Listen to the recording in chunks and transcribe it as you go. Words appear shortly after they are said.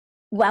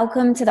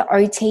Welcome to the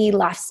OT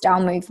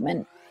lifestyle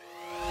movement.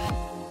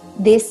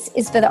 This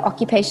is for the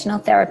occupational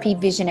therapy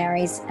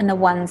visionaries and the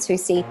ones who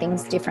see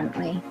things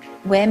differently.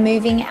 We're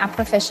moving our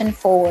profession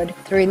forward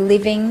through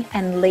living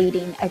and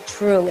leading a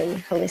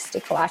truly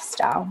holistic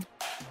lifestyle.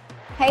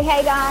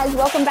 Hey guys,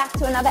 welcome back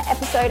to another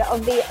episode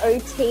of the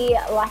OT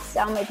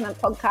Lifestyle Movement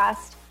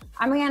podcast.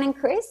 I'm Rhiannon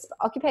Crisp,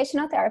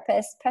 occupational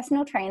therapist,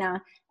 personal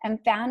trainer, and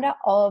founder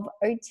of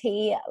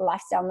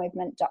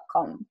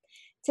OTLifestyleMovement.com.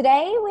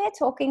 Today, we're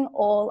talking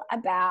all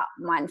about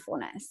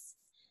mindfulness.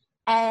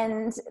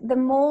 And the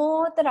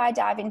more that I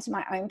dive into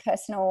my own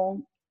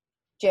personal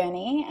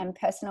journey and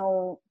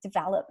personal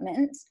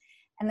development,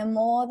 and the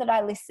more that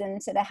I listen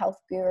to the health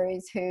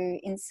gurus who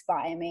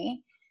inspire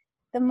me,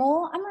 the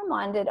more I'm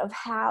reminded of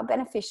how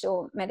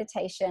beneficial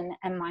meditation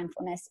and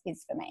mindfulness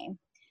is for me.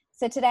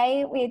 So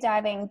today, we're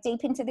diving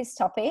deep into this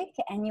topic,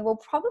 and you will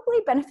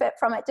probably benefit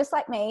from it, just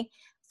like me,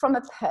 from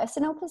a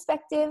personal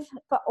perspective,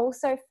 but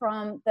also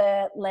from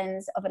the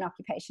lens of an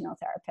occupational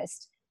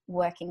therapist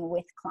working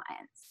with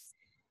clients.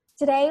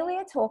 Today, we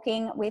are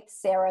talking with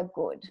Sarah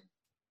Good.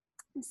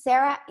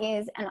 Sarah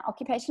is an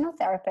occupational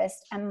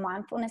therapist and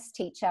mindfulness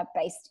teacher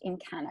based in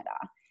Canada.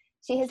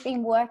 She has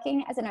been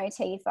working as an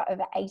OT for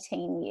over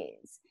 18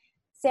 years.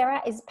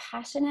 Sarah is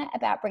passionate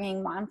about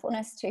bringing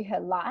mindfulness to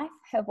her life,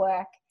 her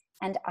work,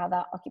 and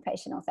other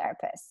occupational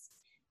therapists.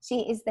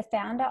 She is the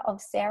founder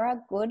of Sarah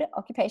Good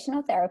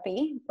Occupational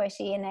Therapy, where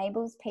she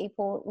enables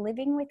people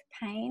living with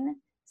pain,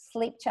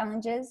 sleep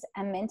challenges,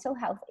 and mental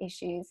health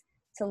issues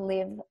to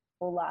live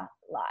fuller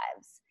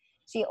lives.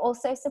 She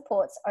also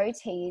supports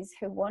OTs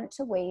who want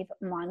to weave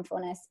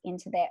mindfulness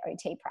into their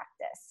OT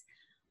practice.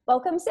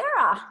 Welcome,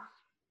 Sarah.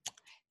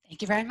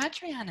 Thank you very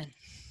much, Rhiannon.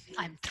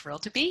 I'm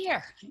thrilled to be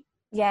here.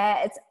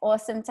 Yeah, it's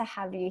awesome to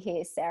have you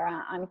here,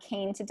 Sarah. I'm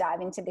keen to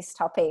dive into this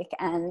topic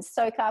and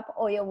soak up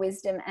all your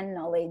wisdom and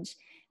knowledge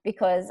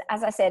because,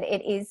 as I said,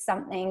 it is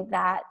something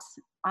that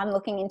I'm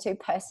looking into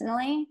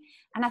personally.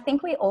 And I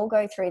think we all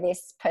go through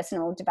this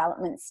personal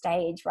development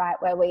stage, right,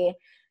 where we,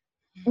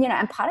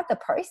 and part of the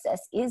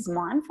process is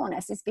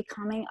mindfulness, is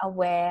becoming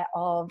aware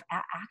of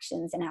our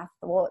actions and our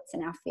thoughts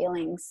and our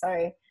feelings.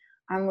 So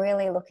I'm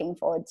really looking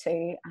forward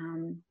to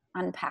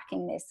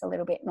unpacking this a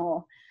little bit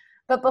more.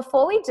 But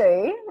before we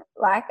do,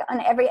 like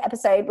on every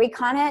episode, we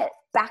kind of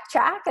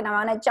backtrack and I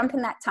want to jump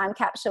in that time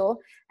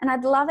capsule. And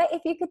I'd love it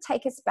if you could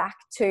take us back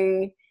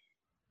to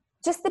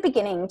just the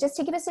beginning, just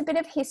to give us a bit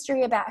of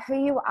history about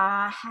who you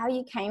are, how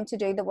you came to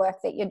do the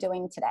work that you're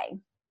doing today.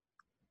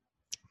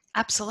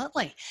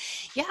 Absolutely.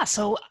 Yeah.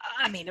 So,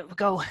 it would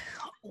go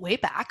way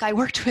back. I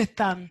worked at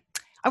a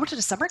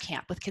summer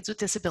camp with kids with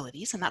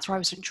disabilities, and that's where I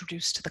was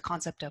introduced to the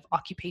concept of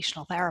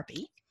occupational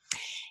therapy.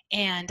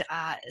 And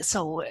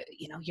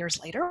years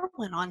later,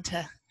 went on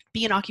to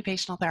be an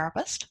occupational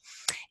therapist.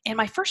 And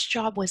my first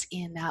job was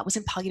in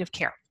palliative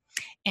care.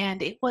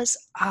 And it was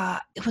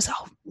a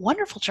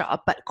wonderful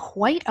job, but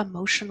quite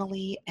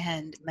emotionally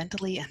and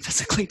mentally and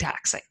physically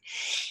taxing.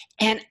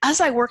 And as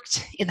I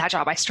worked in that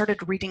job, I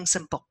started reading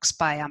some books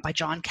by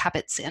John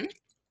Kabat-Zinn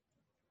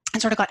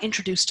and sort of got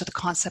introduced to the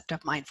concept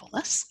of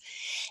mindfulness.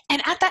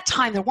 And at that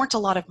time, there weren't a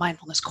lot of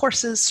mindfulness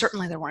courses.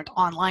 Certainly, there weren't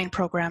online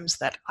programs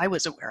that I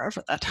was aware of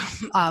or that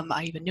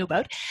I even knew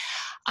about.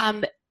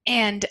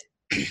 And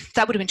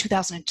that would have been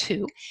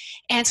 2002.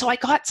 And so I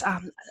got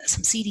some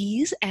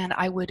CDs, and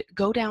I would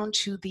go down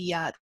to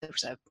there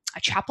was a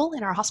chapel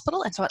in our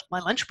hospital. And so at my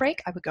lunch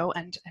break, I would go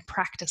and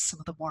practice some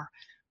of the more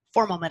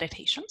formal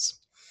meditations.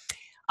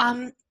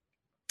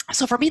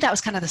 So for me, that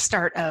was kind of the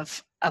start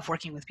of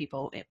working with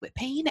people with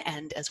pain,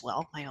 and as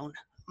well my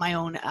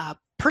own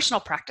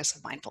personal practice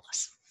of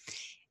mindfulness.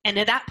 And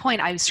at that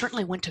point, I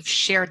certainly wouldn't have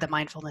shared the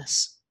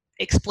mindfulness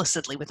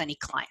explicitly with any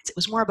clients. It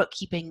was more about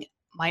keeping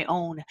my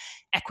own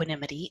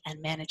equanimity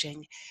and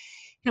managing,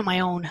 my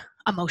own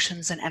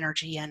emotions and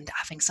energy, and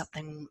having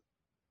something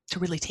to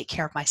really take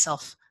care of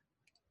myself.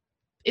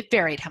 It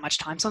varied how much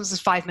time. Sometimes it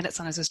was 5 minutes,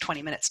 sometimes it was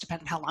 20 minutes,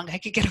 depending how long I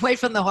could get away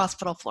from the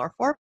hospital floor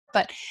for.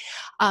 But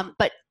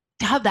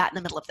to have that in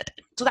the middle of the day.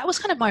 So that was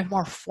kind of my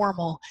more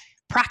formal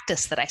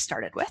practice that I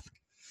started with.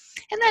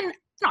 And then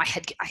I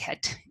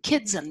had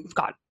kids and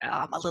got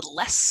a little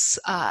less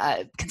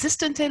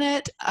consistent in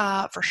it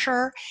for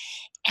sure.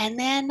 And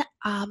then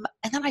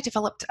I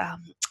developed a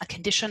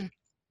condition,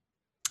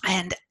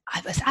 and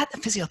I was at the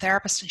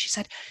physiotherapist, and she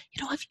said,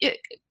 it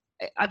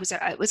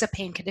was a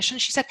pain condition.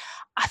 She said,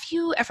 have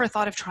you ever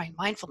thought of trying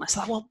mindfulness?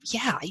 I thought, well,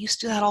 yeah, I used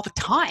to do that all the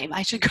time.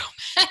 I should go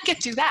back and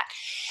do that.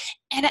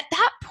 And at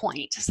that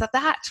point,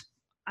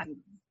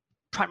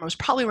 was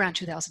probably around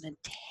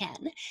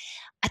 2010.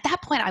 At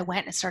that point, I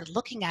went and started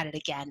looking at it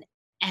again,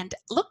 and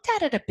looked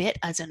at it a bit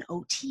as an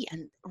OT,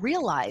 and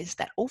realized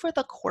that over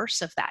the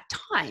course of that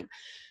time,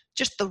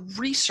 just the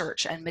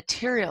research and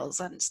materials,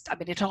 and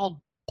it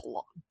all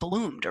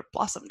bloomed or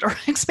blossomed or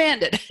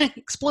expanded,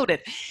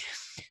 exploded.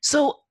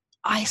 So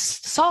I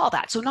saw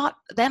that. So I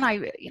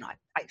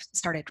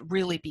started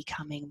really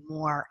becoming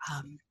more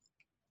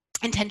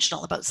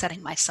intentional about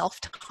setting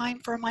myself time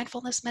for a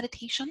mindfulness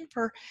meditation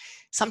for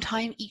some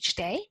time each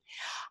day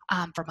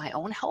for my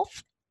own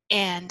health.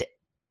 And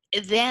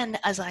then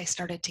as I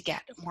started to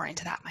get more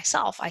into that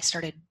myself, I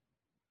started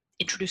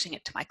introducing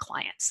it to my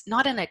clients,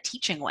 not in a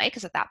teaching way,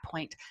 because at that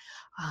point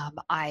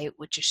I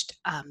would just,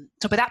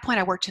 so by that point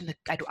I worked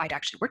I'd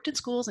actually worked in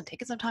schools and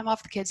taken some time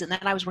off the kids. And then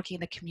I was working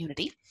in the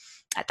community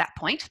at that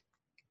point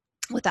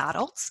with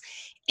adults.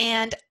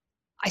 And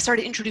I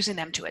started introducing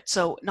them to it.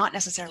 So not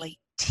necessarily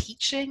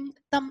teaching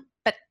them,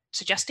 but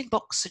suggesting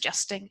books,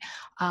 suggesting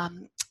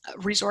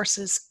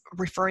resources,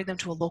 referring them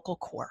to a local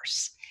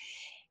course.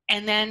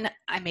 And then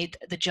I made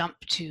the jump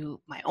to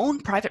my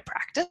own private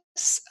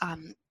practice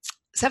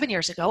 7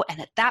 years ago, and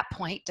at that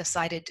point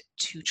decided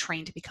to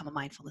train to become a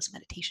mindfulness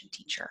meditation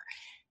teacher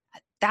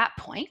at that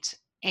point.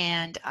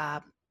 And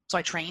so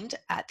I trained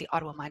at the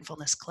Ottawa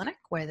Mindfulness Clinic,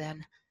 where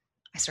then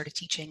I started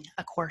teaching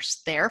a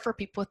course there for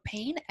people with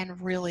pain and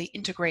really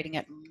integrating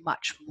it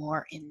much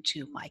more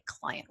into my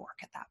client work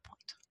at that point.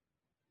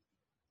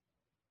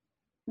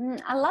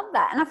 I love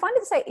that. And I find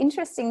it so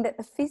interesting that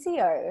the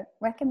physio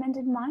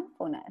recommended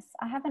mindfulness.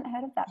 I haven't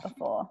heard of that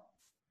before.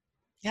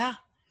 Yeah.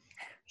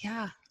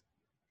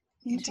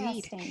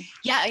 Interesting. Indeed.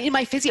 Yeah, in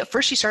my physio,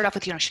 first she started off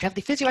with, she'd have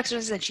the physio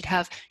exercises, and she'd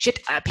have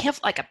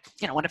like a,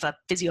 one of the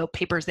physio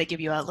papers, they give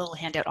you a little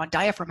handout on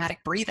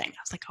diaphragmatic breathing.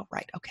 I was like, oh,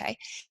 right, okay.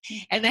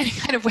 And then it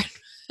kind of went,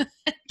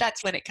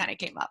 that's when it kind of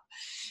came up.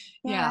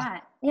 Yeah.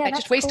 Right. Yeah,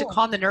 just ways to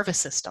calm the nervous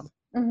system.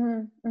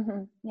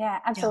 Yeah,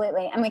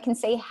 absolutely. Yeah. And we can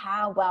see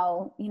how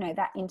well,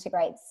 that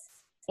integrates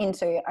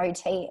into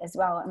OT as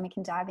well. And we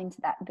can dive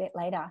into that a bit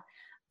later.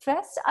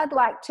 First, I'd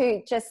like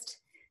to just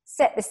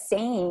set the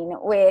scene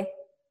with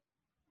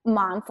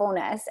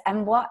mindfulness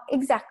and what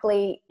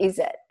exactly is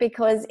it,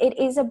 because it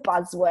is a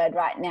buzzword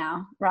right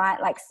now, right?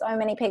 Like so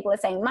many people are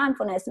saying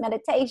mindfulness,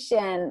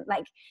 meditation,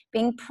 like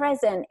being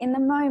present in the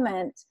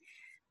moment.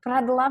 But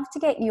I'd love to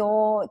get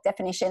your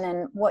definition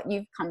and what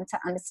you've come to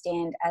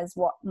understand as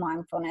what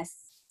mindfulness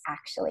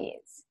actually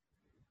is.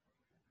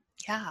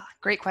 Yeah,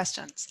 great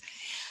questions.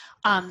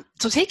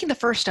 So taking the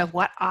first of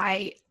what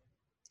I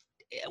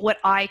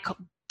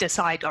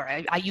decide, or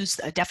I use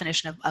a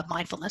definition of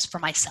mindfulness for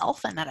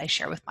myself and that I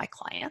share with my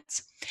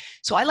clients.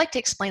 So I like to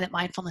explain that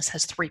mindfulness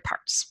has 3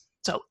 parts.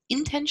 So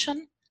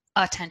intention,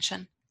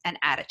 attention, and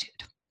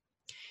attitude.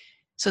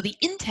 So the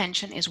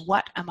intention is,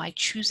 what am I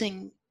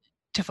choosing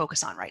to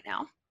focus on right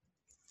now?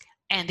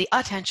 And the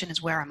attention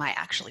is, where am I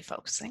actually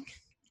focusing?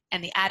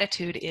 And the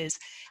attitude is,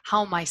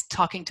 how am I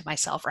talking to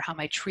myself, or how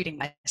am I treating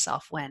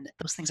myself when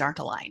those things aren't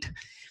aligned?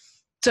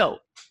 So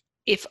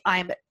if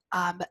I'm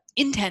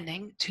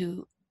intending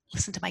to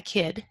listen to my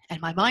kid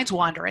and my mind's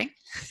wandering,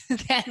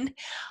 then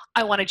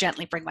I want to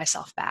gently bring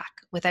myself back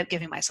without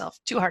giving myself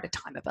too hard a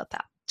time about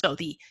that. So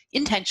the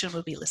intention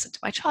would be listen to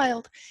my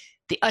child.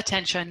 The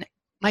attention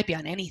might be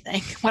on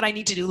anything, what I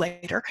need to do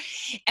later.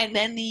 And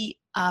then the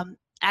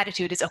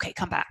attitude is, okay,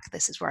 come back.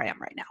 This is where I am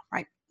right now,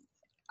 right?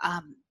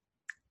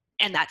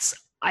 And that's,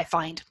 I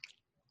find,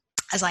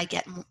 as I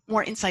get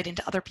more insight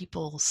into other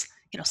people's,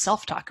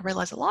 self-talk, I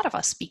realize a lot of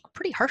us speak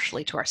pretty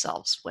harshly to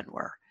ourselves when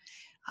we're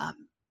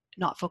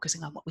not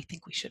focusing on what we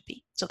think we should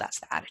be. So that's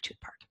the attitude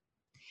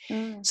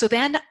part. So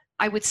then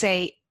I would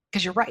say,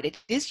 because you're right, it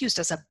is used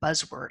as a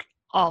buzzword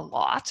a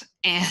lot,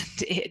 and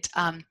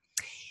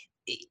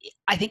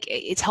I think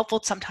it's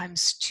helpful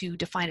sometimes to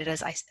define it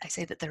as, I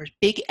say that there's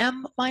big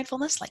M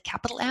mindfulness, like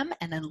capital M,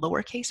 and then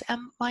lowercase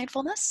m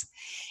mindfulness.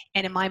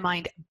 And in my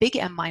mind, big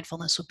M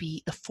mindfulness would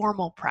be the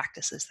formal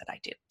practices that I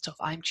do. So if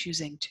I'm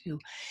choosing to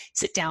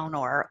sit down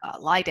or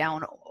lie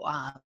down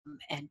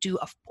and do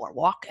or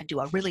walk and do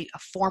a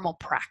formal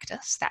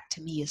practice, that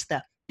to me is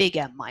the big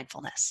M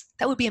mindfulness.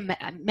 That would be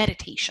a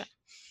meditation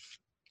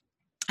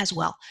as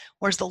well.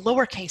 Whereas the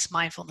lowercase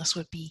mindfulness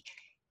would be,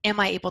 am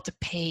I able to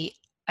pay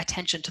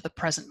attention to the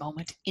present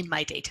moment in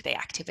my day-to-day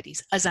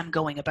activities as I'm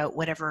going about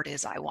whatever it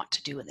is I want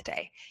to do in the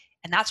day?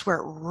 And that's where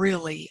it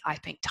really, I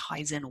think,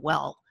 ties in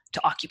well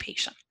to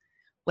occupation.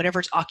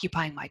 Whatever's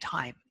occupying my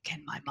time,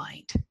 can my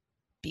mind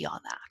be on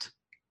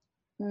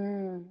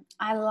that?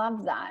 I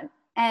love that.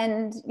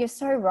 And you're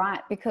so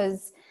right,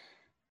 because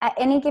at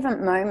any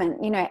given moment,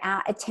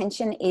 our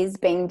attention is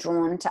being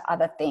drawn to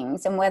other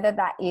things. And whether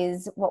that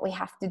is what we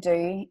have to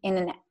do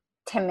in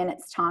 10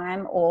 minutes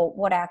time, or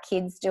what our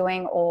kid's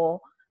doing, or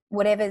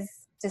whatever's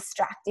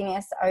distracting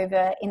us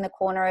over in the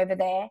corner over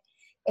there,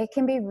 it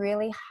can be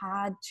really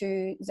hard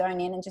to zone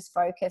in and just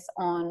focus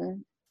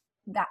on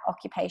that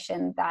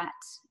occupation that,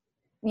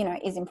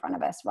 is in front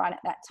of us right at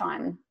that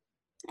time.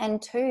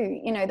 And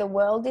 2, the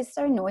world is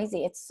so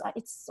noisy. It's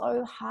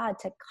so hard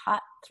to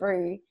cut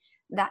through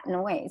that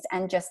noise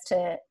and just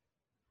to,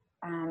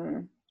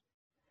 and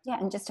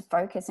just to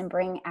focus and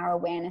bring our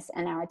awareness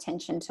and our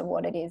attention to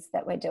what it is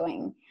that we're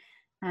doing.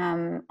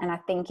 And I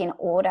think in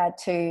order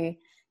to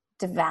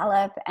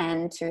develop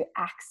and to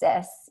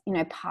access,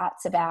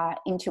 parts of our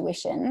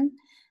intuition,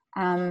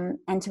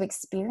 and to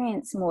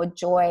experience more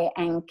joy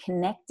and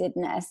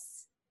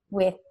connectedness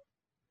with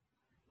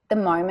the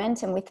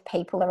moment and with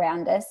people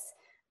around us,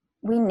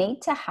 we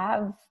need to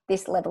have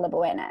this level of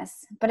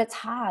awareness. But it's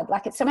hard.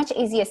 Like, it's so much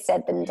easier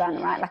said than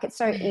done, right? Like, it's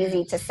so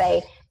easy to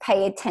say,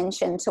 pay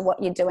attention to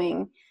what you're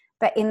doing.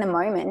 But in the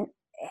moment,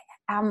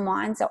 our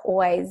minds are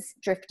always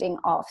drifting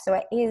off. So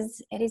it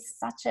is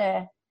such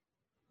a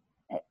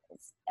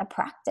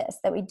practice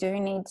that we do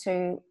need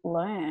to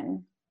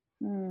learn.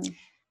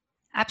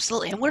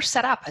 Absolutely. And we're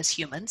set up as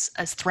humans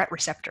as threat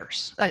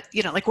receptors.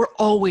 Like we're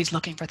always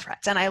looking for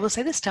threats. And I will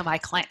say this to my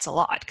clients a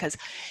lot, because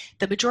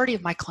the majority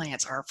of my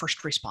clients are first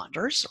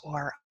responders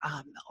or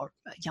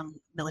young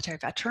military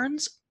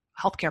veterans,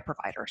 healthcare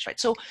providers, right?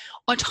 So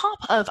on top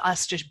of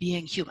us just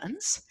being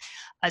humans,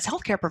 as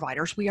healthcare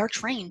providers, we are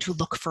trained to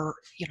look for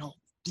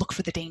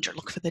the danger,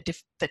 look for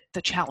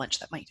the challenge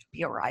that might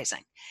be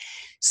arising.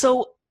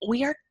 So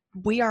we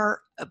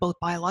are both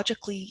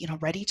biologically,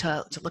 ready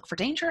to look for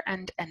danger,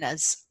 and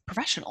as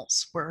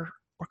professionals, we're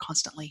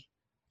constantly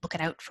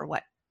looking out for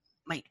what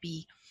might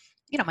be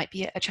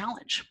a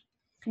challenge.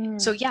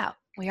 So yeah,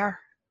 we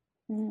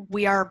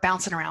are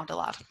bouncing around a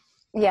lot.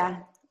 Yeah.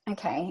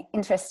 Okay.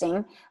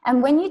 Interesting.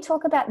 And when you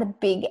talk about the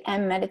big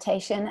M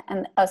meditation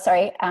and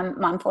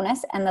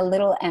mindfulness and the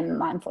little M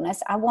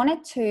mindfulness, I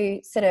wanted to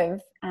sort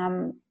of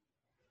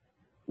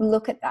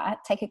look at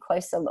that, take a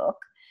closer look.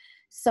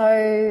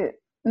 So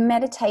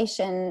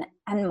meditation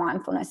and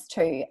mindfulness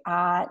too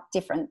are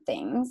different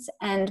things.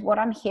 And what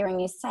I'm hearing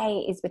you say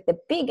is with the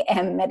big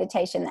M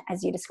meditation,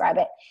 as you describe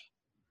it,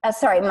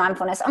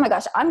 mindfulness. Oh my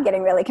gosh, I'm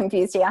getting really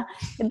confused here.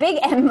 The big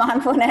M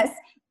mindfulness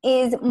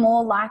is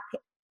more like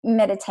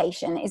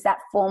meditation, is that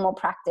formal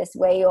practice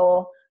where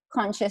you're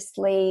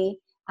consciously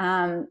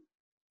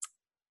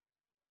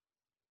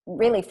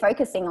really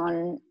focusing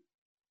on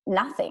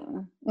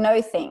nothing.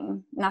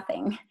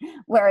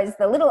 Whereas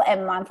the little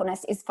M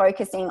mindfulness is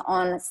focusing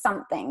on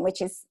something,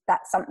 which is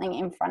that something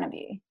in front of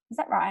you. Is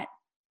that right?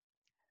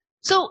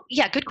 So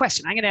yeah, good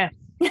question. I'm going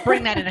to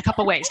bring that in a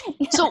couple ways.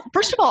 Yeah. So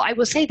first of all, I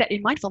will say that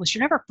in mindfulness,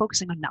 you're never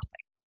focusing on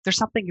nothing. There's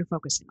something you're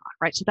focusing on,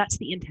 right? So that's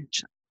the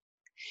intention.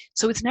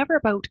 So it's never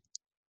about,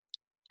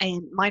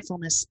 in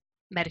mindfulness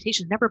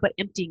meditation, never about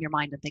emptying your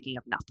mind and thinking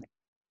of nothing.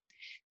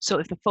 So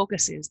if the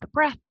focus is the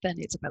breath, then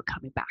it's about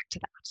coming back to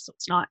that. So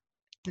it's not,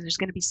 there's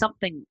going to be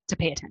something to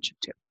pay attention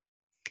to.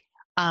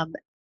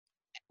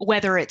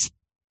 Whether it's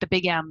the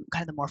big M,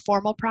 kind of the more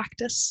formal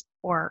practice,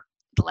 or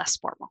the less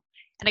formal.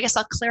 And I guess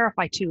I'll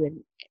clarify too,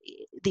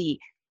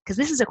 because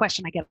this is a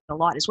question I get a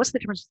lot, is what's the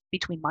difference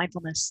between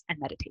mindfulness and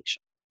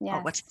meditation? Yes.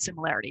 Or what's the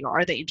similarity, or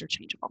are they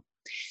interchangeable?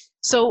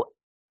 So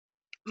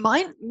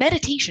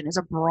meditation is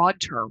a broad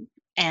term,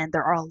 and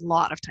there are a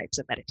lot of types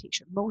of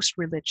meditation. Most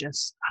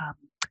religious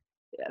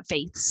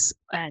faiths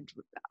and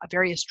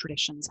various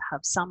traditions have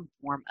some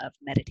form of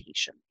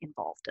meditation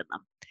involved in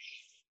them.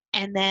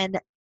 And then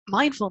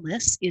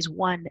mindfulness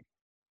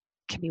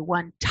can be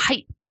one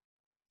type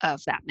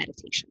of that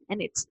meditation.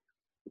 And it's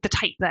the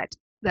type that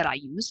I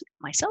use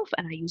myself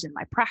and I use in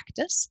my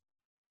practice,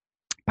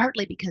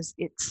 partly because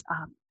it's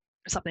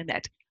something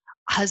that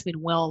has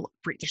been there's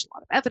a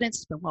lot of evidence,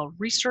 it's been well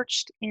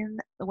researched in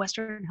the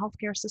Western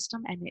healthcare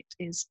system, and it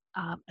is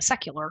a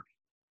secular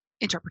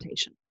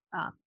interpretation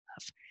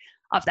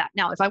of that.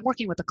 Now, if I'm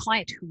working with a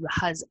client who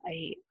has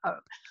a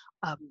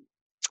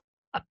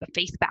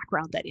faith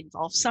background that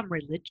involves some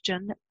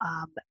religion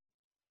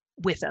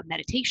with a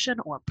meditation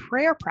or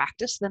prayer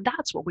practice, then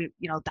that's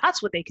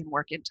what they can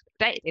work into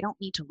their day. They don't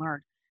need to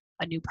learn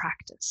a new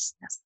practice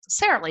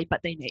necessarily,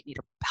 but they may need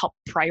to help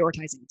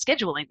prioritizing and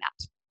scheduling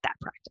that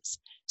practice.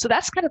 So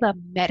that's kind of the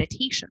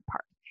meditation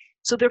part.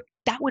 So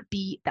that would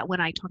be that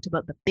when I talked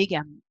about the big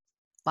M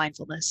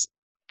mindfulness,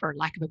 for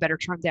lack of a better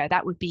term there,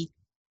 that would be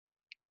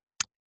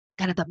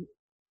kind of the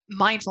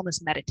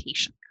mindfulness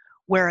meditation.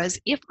 Whereas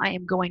if I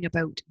am going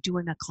about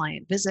doing a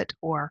client visit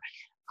or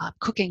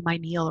cooking my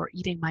meal or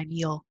eating my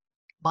meal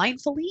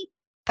mindfully,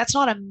 that's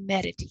not a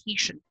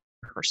meditation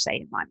per se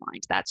in my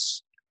mind.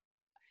 That's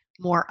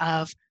more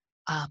of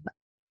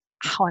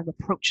how I'm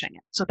approaching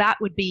it. So that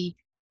would be,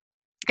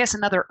 I guess,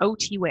 another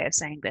OT way of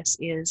saying this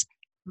is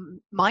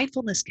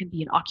mindfulness can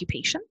be an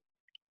occupation,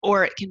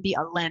 or it can be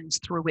a lens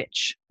through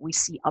which we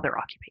see other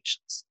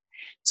occupations.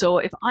 So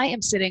if I am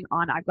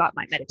I've got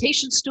my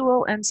meditation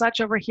stool and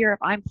such over here, if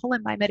I'm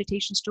pulling my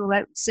meditation stool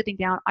out and sitting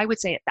down, I would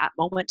say at that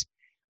moment,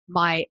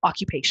 my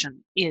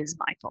occupation is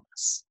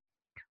mindfulness.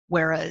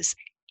 Whereas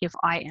if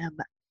I am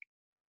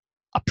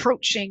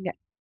approaching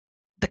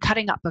the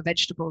cutting up of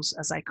vegetables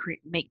as I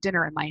make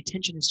dinner, and my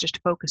intention is just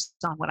to focus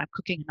on what I'm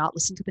cooking and not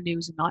listen to the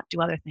news and not do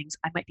other things,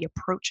 I might be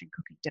approaching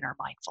cooking dinner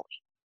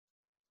mindfully.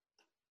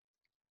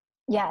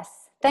 Yes.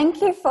 Thank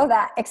you for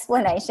that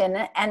explanation.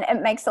 And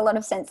it makes a lot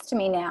of sense to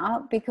me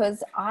now,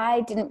 because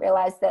I didn't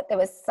realize that there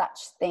was such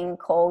thing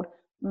called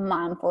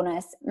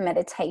mindfulness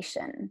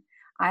meditation.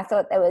 I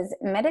thought there was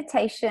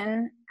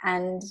meditation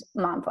and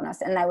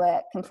mindfulness, and they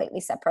were completely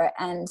separate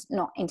and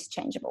not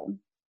interchangeable.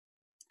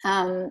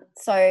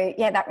 So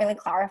yeah, that really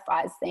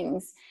clarifies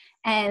things.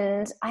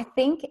 And I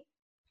think,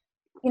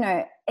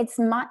 it's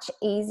much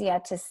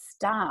easier to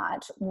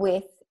start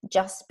with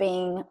just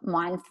being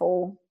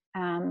mindful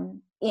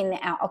in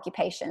our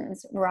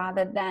occupations,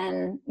 rather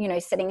than,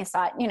 setting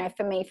aside,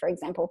 for me, for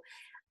example,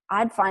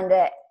 I'd find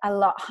it a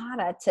lot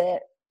harder to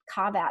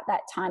carve out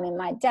that time in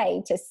my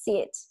day to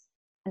sit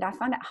and I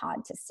find it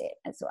hard to sit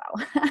as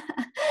well,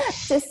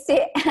 to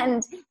sit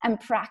and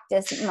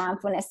practice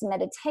mindfulness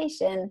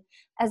meditation,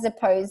 as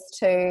opposed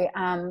to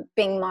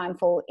being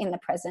mindful in the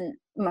present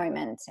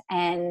moment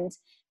and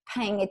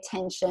paying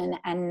attention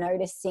and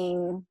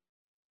noticing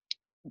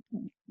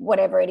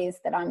whatever it is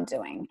that I'm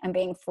doing and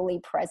being fully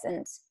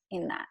present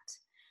in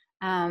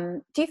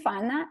that. Do you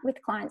find that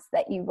with clients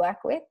that you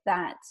work with,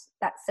 that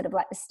that's sort of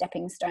like the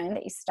stepping stone,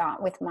 that you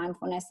start with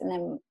mindfulness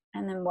and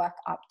then work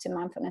up to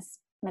mindfulness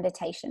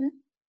meditation?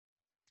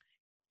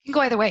 It can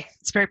go either way.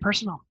 It's very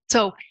personal.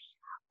 So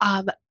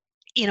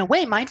in a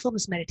way,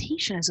 mindfulness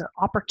meditation is an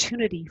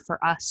opportunity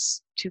for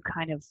us to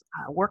kind of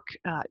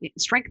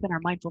strengthen our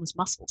mindfulness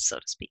muscles, so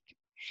to speak.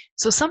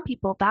 So some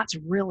people, that's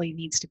really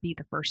needs to be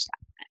the first step.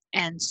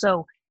 And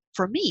so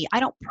for me, I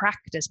don't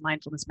practice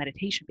mindfulness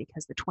meditation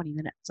because the 20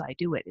 minutes I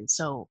do it is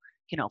so,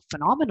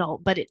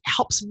 phenomenal, but it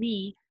helps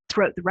me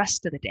throughout the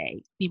rest of the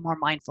day be more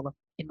mindful of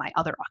in my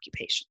other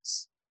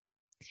occupations.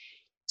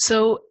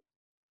 So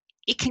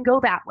it can go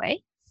that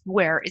way,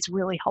 where it's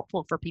really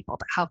helpful for people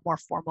to have more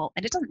formal,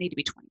 and it doesn't need to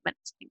be 20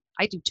 minutes.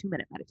 I do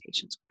 2-minute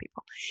meditations with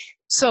people.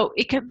 So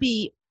it can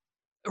be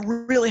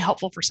really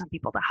helpful for some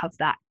people to have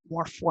that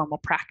more formal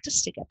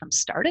practice to get them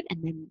started.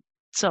 And then,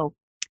 so,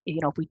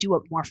 if we do a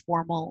more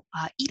formal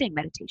eating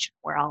meditation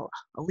where I'll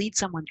lead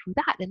someone through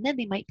that, and then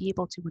they might be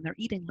able to, when they're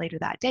eating later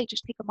that day,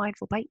 just take a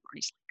mindful bite more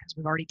easily because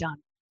we've already done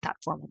that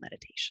formal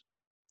meditation.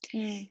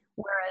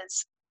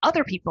 Whereas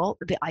other people,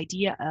 the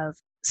idea of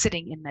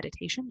sitting in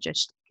meditation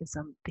just gives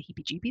them the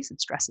heebie-jeebies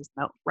and stresses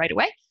them out right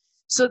away.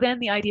 So then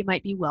the idea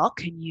might be, well,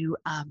 can you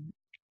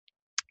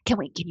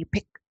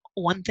pick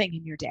one thing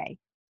in your day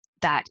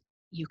that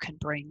you can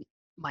bring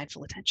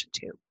mindful attention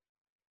to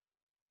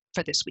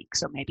for this week?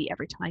 So maybe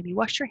every time you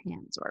wash your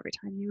hands, or every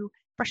time you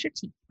brush your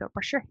teeth or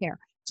brush your hair,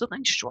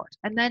 something short.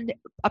 And then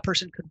a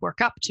person could work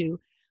up to,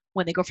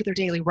 when they go for their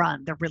daily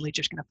run, they're really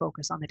just going to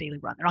focus on the daily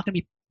run. They're not going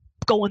to be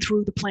going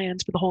through the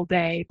plans for the whole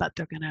day, but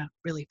they're going to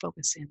really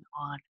focus in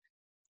on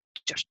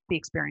just the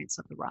experience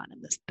of the run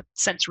and the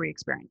sensory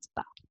experience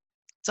of that.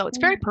 So it's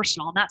very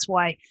personal, and that's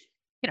why,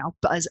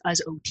 as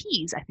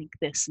OTs, I think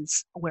this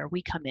is where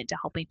we come into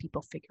helping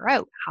people figure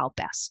out how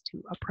best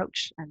to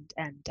approach and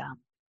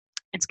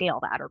scale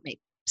that, or make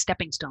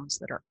stepping stones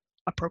that are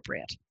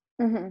appropriate.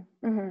 And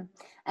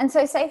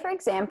so, say for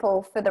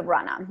example, for the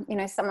runner,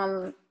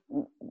 someone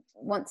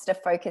wants to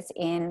focus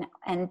in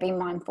and be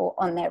mindful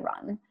on their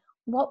run.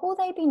 What will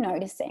they be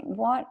noticing?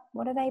 What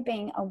are they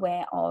being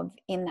aware of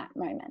in that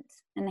moment?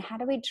 And how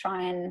do we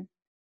try and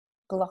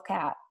block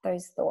out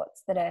those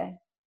thoughts that are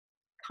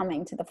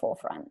coming to the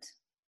forefront?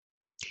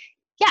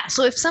 Yeah,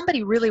 so if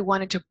somebody really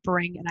wanted to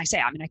bring, and I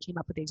came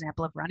up with the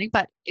example of running,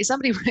 but it's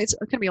going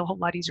to be a whole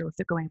lot easier if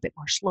they're going a bit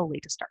more slowly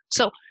to start.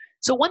 So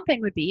one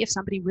thing would be, if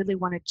somebody really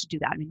wanted to do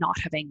that, not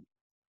having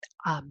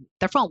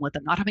their phone with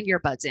them, not having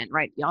earbuds in,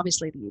 right?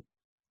 Obviously,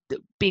 the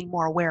being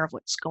more aware of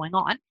what's going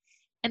on.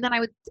 And then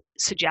I would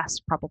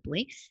suggest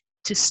probably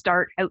to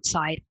start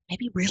outside,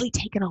 maybe really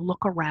taking a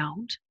look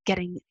around,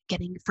 getting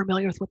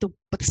familiar with what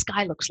the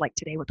sky looks like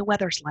today, what the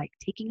weather's like,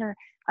 taking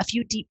a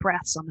few deep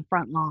breaths on the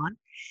front lawn,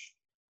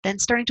 then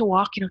starting to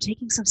walk,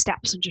 taking some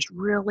steps and just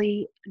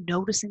really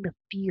noticing the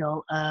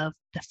feel of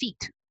the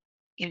feet,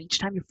 each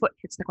time your foot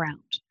hits the ground,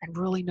 and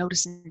really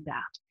noticing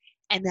that.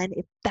 And then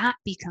if that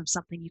becomes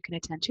something you can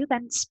attend to,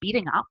 then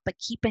speeding up, but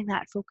keeping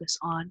that focus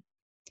on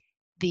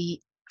the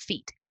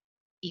feet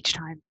each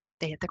time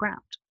they hit the ground.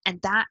 And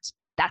that's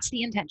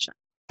the intention.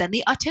 Then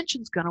the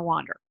attention's going to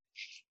wander.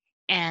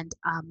 And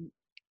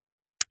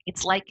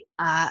it's like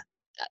a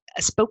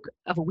spoke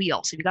of a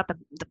wheel. So you got the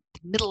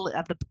middle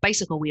of the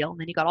bicycle wheel,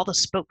 and then you got all the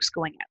spokes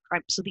going out,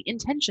 right? So the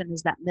intention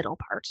is that middle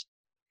part.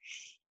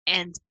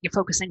 And you're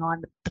focusing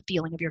on the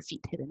feeling of your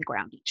feet hitting the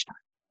ground each time.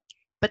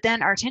 But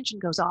then our attention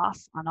goes off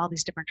on all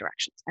these different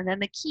directions. And then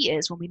the key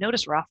is, when we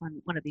notice we're off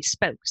on one of these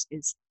spokes,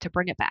 is to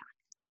bring it back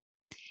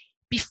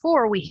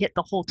before we hit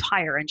the whole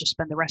tire and just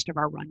spend the rest of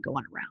our run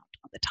going around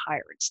on the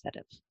tire instead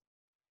of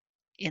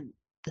in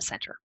the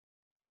center.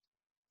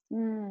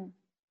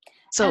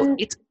 So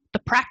it's the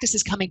practice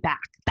is coming back.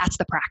 That's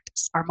the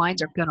practice. Our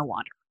minds are going to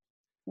wander.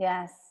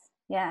 Yes,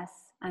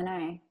 I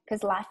know,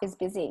 because life is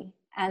busy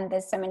and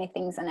there's so many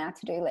things on our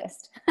to-do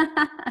list.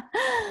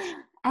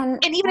 and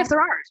even if there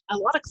aren't, a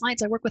lot of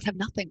clients I work with have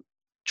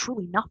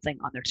truly nothing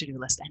on their to-do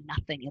list and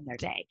nothing in their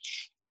day.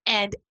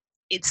 And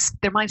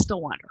their minds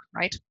still wander,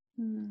 right?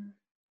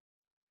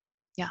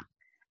 Yeah.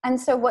 And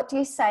so what do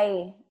you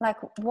say, like,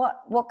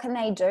 what can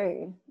they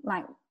do,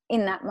 like,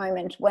 in that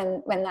moment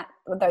when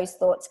those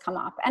thoughts come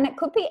up? And it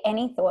could be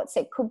any thoughts.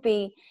 It could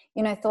be,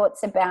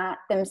 thoughts about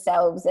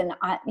themselves and,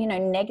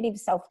 negative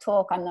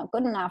self-talk. I'm not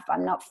good enough.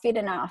 I'm not fit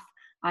enough.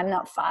 I'm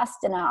not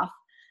fast enough.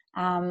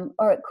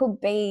 Or it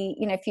could be,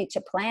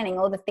 future planning,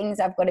 all the things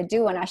I've got to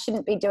do, and I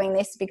shouldn't be doing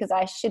this because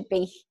I should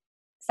be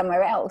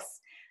somewhere else.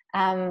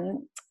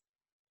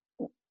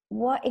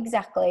 What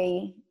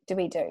exactly do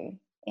we do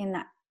in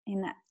that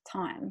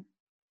time?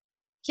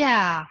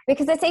 Yeah.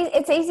 Because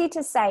it's easy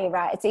to say,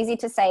 right? It's easy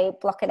to say,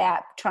 block it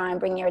out, try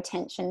and bring your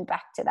attention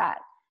back to that.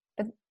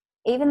 But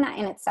even that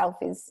in itself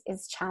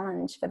is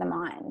challenge for the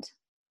mind.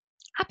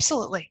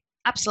 Absolutely.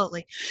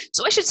 Absolutely.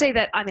 So I should say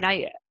that, I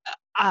mean,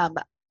 um,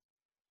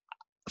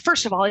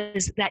 first of all,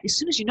 is that as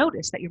soon as you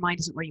notice that your mind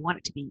isn't where you want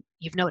it to be,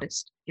 you've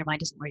noticed your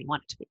mind isn't where you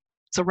want it to be.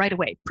 So right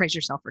away, praise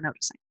yourself for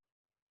noticing.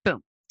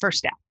 Boom, first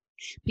step.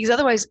 Because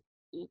otherwise,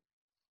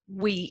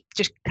 we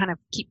just kind of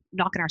keep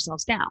knocking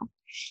ourselves down.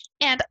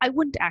 And I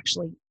wouldn't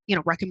actually,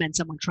 recommend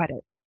someone try to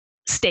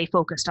stay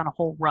focused on a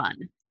whole run.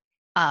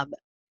 I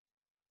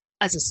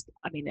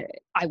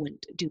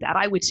wouldn't do that.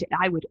 I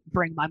would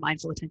bring my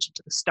mindful attention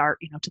to the start,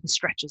 to the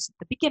stretches at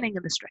the beginning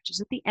and the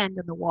stretches at the end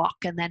and the walk,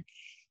 and then,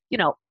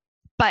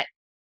 but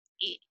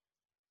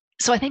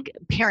so I think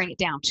paring it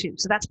down too.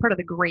 So that's part of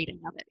the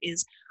grading of it.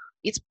 Is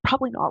it's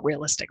probably not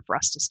realistic for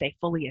us to stay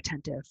fully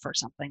attentive for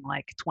something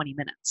like 20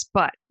 minutes,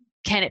 but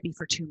can it be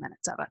for 2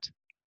 minutes of it?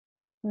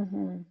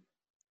 Mm-hmm.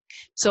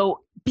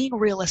 So being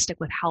realistic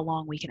with how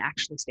long we can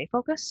actually stay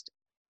focused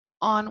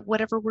on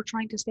whatever we're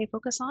trying to stay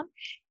focused on.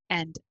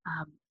 And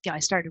I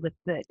started with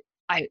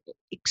I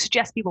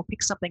suggest people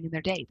pick something in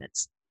their day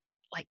that's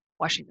like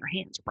washing their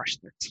hands or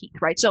brushing their teeth,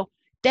 right? So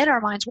then our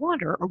minds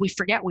wander, or we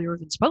forget we were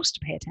even supposed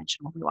to pay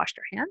attention when we washed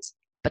our hands,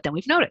 but then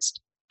we've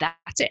noticed.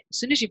 That's it. As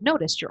soon as you've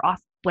noticed, you're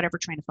off whatever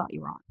train of thought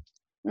you were on.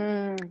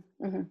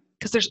 Mm-hmm.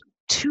 Because there's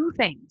two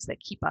things that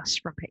keep us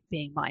from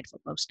being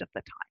mindful most of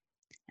the time.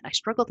 And I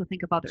struggle to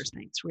think of other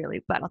things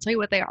really, but I'll tell you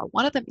what they are.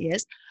 One of them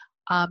is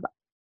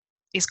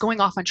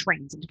going off on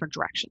trains in different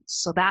directions.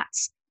 So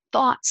that's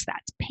thoughts,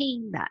 that's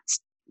pain, that's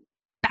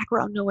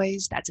background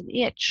noise, that's an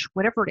itch,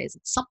 whatever it is.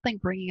 It's something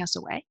bringing us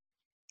away.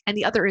 And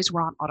the other is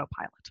we're on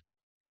autopilot.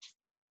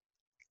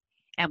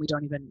 And we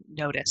don't even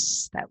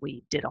notice that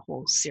we did a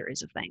whole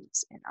series of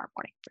things in our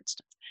morning, for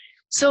instance.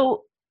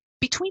 So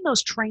between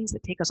those trains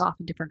that take us off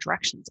in different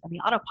directions and the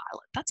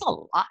autopilot, that's a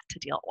lot to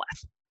deal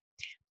with.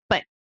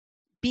 But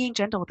being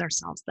gentle with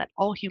ourselves that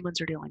all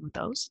humans are dealing with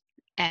those.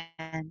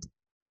 And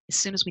as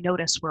soon as we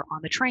notice we're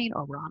on the train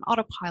or we're on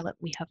autopilot,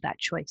 we have that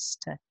choice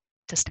to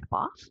step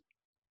off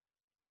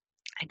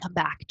and come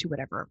back to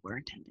whatever we're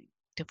intending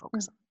to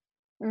focus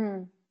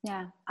on.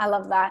 Yeah, I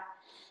love that.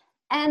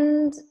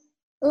 And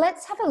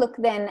let's have a look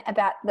then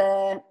about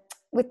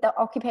with the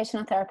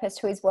occupational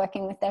therapist who is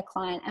working with their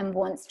client and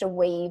wants to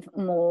weave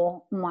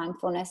more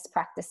mindfulness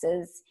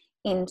practices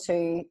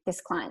into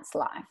this client's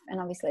life. And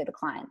obviously the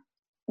client,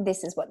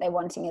 this is what they're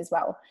wanting as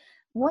well.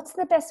 What's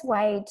the best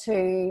way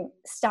to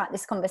start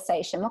this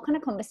conversation? What kind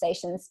of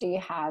conversations do you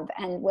have,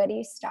 and where do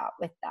you start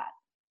with that?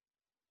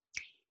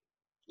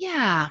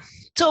 Yeah.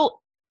 So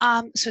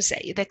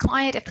say if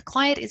the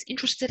client is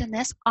interested in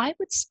this, I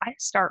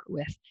start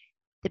with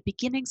the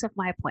beginnings of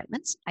my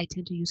appointments. I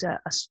tend to use a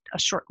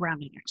short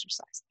grounding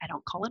exercise. I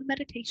don't call it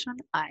meditation.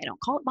 I don't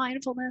call it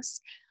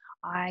mindfulness.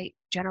 I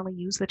generally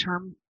use the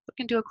term, we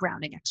can do a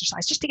grounding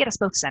exercise just to get us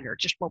both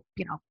centered,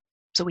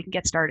 so we can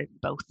get started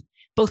and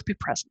both be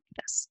present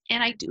with this.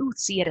 And I do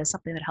see it as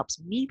something that helps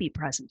me be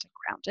present and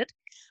grounded,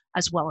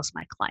 as well as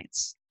my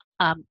clients.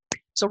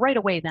 So right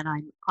away, then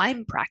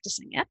I'm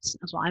practicing it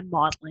as well. I'm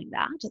modeling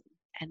that,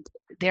 and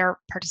they're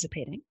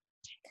participating.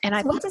 And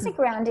so what does a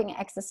grounding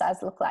exercise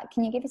look like?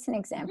 Can you give us an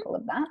example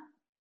of that?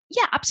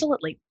 Yeah,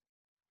 absolutely.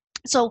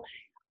 So,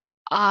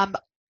 do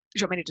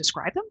you want me to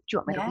describe them? Do you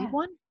want me to read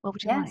one? What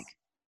would you like?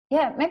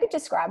 Yeah, maybe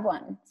describe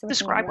one. So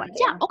describe one.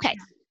 Yeah. Okay.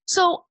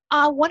 So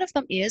one of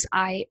them is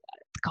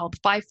called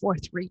 5, 4,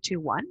 3, 2,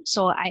 1.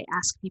 So I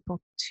ask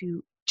people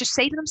to just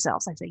say to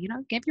themselves, I say,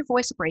 give your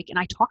voice a break, and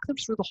I talk them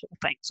through the whole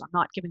thing. So I'm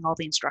not giving all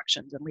the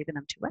instructions and leaving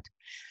them to it,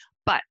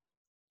 but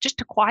just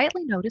to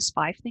quietly notice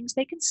 5 things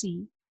they can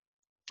see,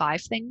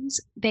 5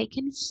 things they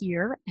can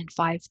hear, and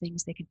 5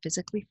 things they can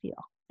physically feel.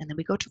 And then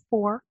we go to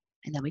 4,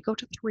 and then we go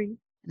to 3, and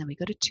then we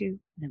go to 2, and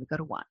then we go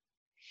to 1.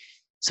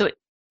 So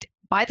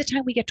by the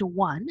time we get to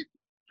 1,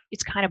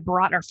 it's kind of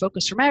brought our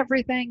focus from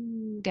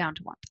everything down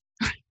to 1.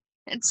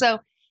 And so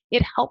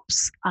it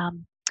helps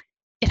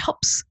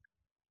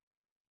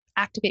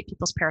activate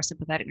people's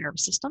parasympathetic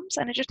nervous systems,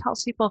 and it just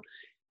helps people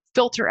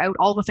filter out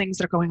all the things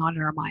that are going on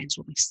in our minds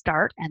when we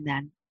start and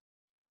then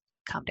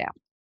calm down.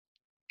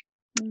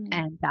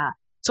 And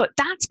so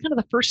that's kind of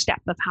the first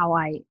step of how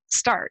I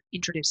start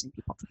introducing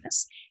people to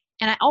this.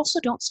 And I also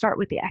don't start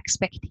with the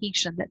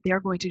expectation that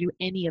they're going to do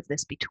any of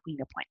this between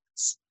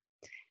appointments.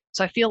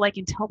 So I feel like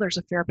until there's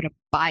a fair bit of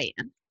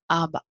buy-in,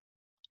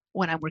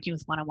 when I'm working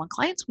with one-on-one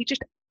clients, we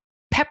just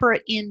pepper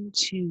it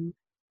into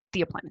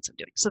the appointments I'm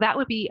doing. So that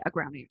would be a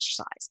grounding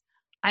exercise.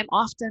 I'm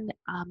often,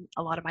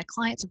 a lot of my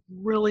clients have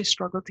really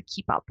struggled to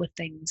keep up with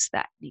things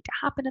that need to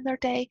happen in their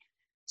day.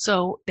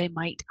 So they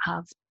might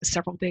have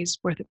several days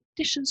worth of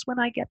dishes when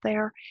I get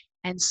there.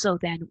 And so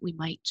then we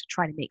might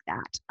try to make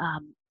that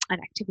an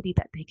activity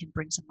that they can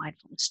bring some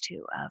mindfulness to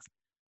of,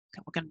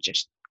 okay, we're going to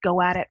just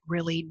go at it,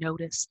 really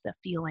notice the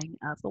feeling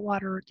of the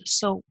water, the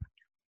soap.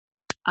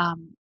 I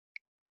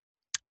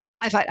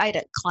had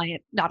a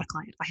client, not a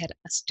client, I had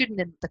a student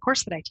in the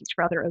course that I teach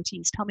for other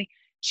OTs tell me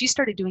she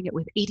started doing it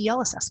with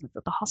ADL assessments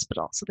at the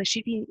hospital. So that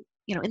she'd be,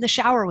 in the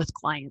shower with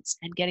clients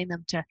and getting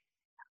them to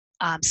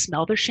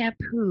smell their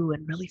shampoo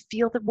and really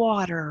feel the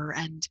water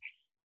and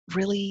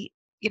really,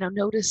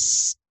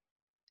 notice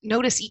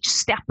each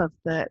step of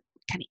the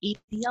kind of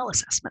ADL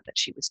assessment that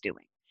she was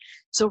doing.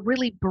 So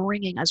really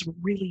bringing, as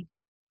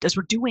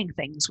we're doing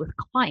things with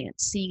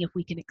clients, seeing if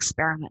we can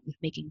experiment with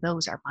making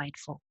those our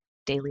mindful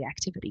daily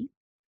activity.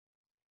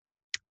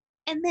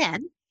 And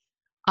then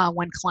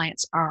when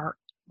clients are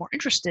more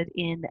interested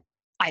in,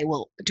 I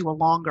will do a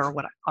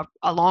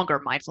longer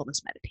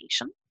mindfulness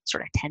meditation,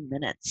 sort of 10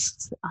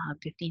 minutes,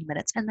 15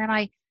 minutes, and then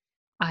I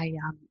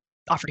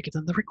offer to give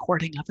them the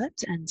recording of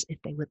it, and if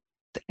they would,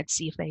 and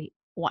see if they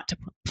want to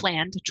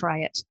plan to try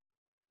it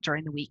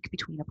during the week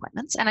between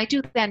appointments. And I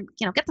do then,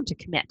 get them to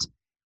commit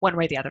one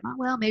way or the other.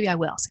 Well, maybe I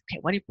will. Say,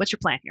 okay, what's your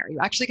plan here? Are you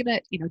actually going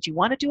to, do you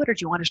want to do it, or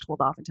do you want us to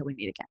hold off until we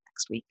meet again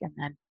next week? And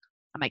then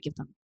I might give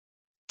them,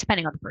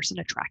 depending on the person,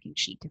 a tracking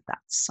sheet if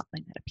that's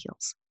something that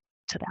appeals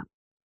to them.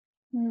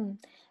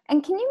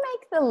 And can you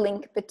make the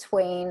link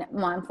between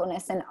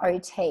mindfulness and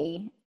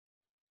OT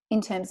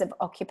in terms of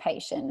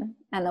occupation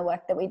and the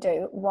work that we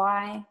do?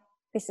 Why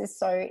this is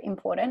so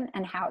important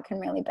and how it can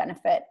really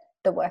benefit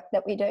the work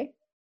that we do?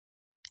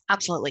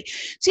 Absolutely.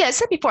 So yeah, I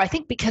said before, I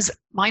think because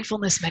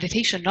mindfulness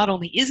meditation not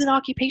only is an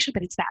occupation,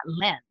 but it's that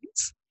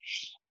lens.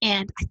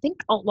 And I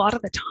think a lot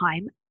of the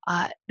time,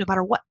 no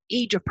matter what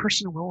age of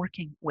person we're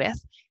working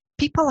with,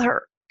 people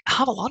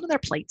have a lot on their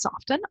plates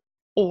often,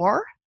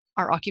 or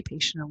are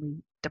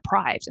occupationally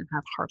deprived and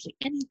have hardly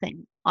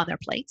anything on their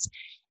plates.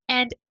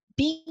 And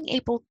being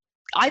able,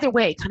 either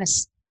way, kind of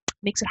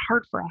makes it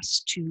hard for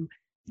us to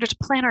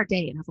plan our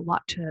day and have a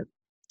lot to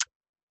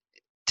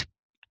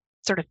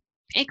sort of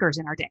anchors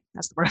in our day.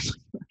 That's the word.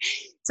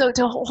 So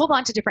to hold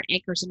on to different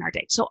anchors in our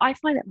day. So I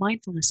find that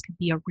mindfulness can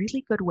be a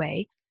really good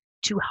way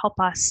to help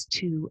us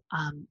to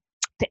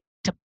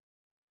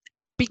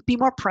be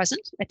more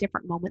present at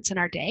different moments in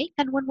our day.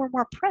 And when we're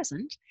more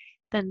present,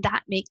 then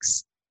that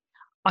makes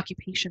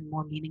occupation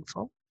more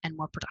meaningful and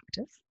more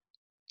productive.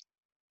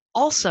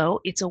 Also,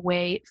 it's a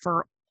way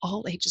for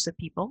all ages of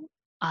people,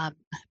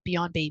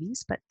 beyond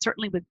babies, but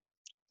certainly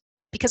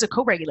because of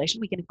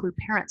co-regulation, we can include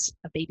parents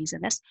of babies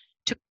in this,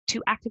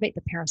 to activate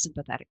the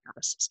parasympathetic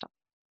nervous system.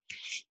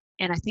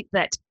 And I think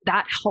that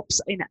helps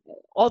in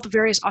all the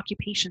various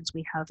occupations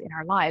we have in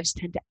our lives,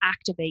 tend to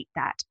activate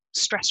that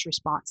stress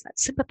response, that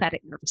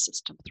sympathetic nervous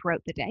system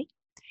throughout the day.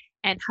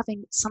 And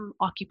having some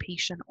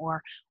occupation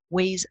or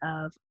ways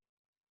of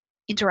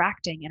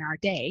interacting in our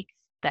day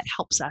that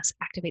helps us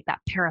activate that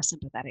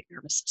parasympathetic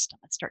nervous system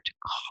and start to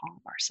calm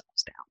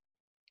ourselves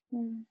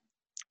down.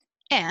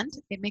 And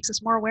it makes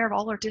us more aware of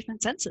all our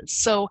different senses.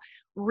 So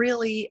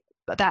really,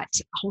 that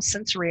whole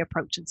sensory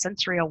approach and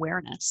sensory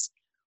awareness,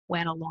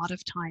 when a lot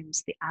of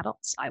times the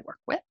adults I work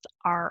with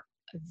are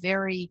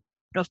very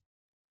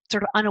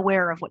sort of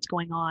unaware of what's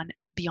going on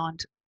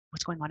beyond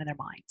what's going on in their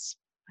minds.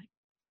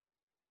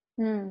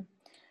 Right?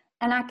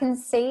 And I can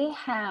see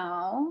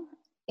how,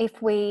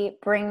 if we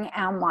bring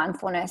our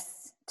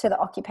mindfulness to the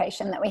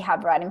occupation that we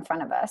have right in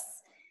front of us,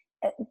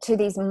 to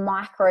these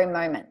micro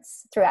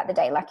moments throughout the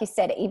day, like you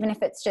said, even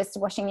if it's just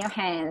washing your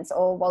hands,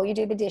 or while you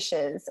do the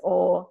dishes,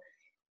 or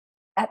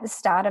at the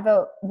start of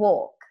a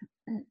walk,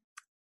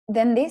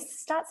 then this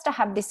starts to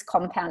have this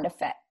compound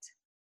effect.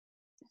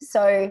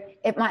 So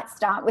it might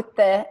start with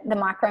the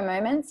micro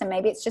moments, and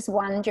maybe it's just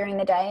one during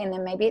the day, and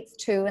then maybe it's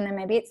two, and then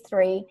maybe it's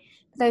three.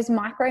 Those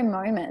micro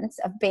moments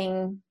of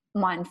being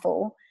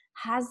mindful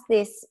has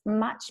this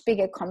much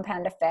bigger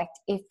compound effect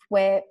if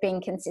we're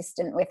being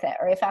consistent with it,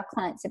 or if our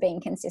clients are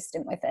being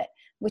consistent with it,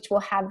 which will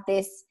have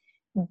this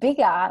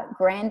bigger,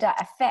 grander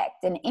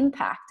effect and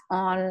impact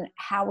on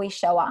how we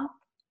show up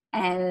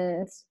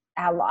and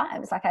our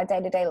lives, like our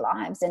day-to-day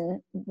lives,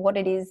 and what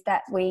it is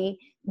that we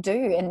do,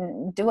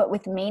 and do it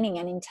with meaning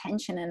and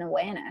intention and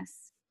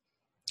awareness.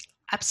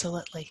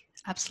 Absolutely.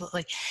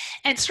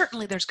 And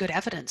certainly there's good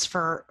evidence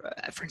for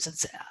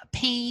instance,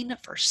 pain,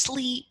 for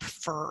sleep,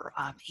 for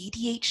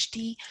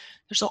ADHD.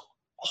 There's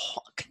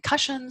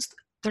concussions.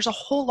 There's a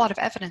whole lot of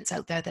evidence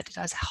out there that it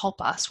does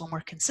help us when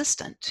we're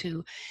consistent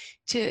to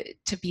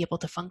be able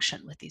to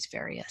function with these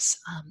various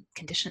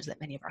conditions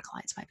that many of our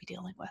clients might be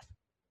dealing with.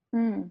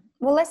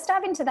 Well, let's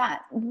dive into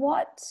that.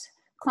 What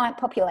client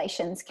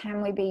populations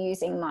can we be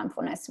using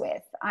mindfulness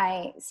with?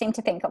 I seem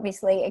to think,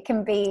 obviously, it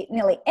can be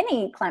nearly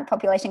any client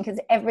population, because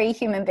every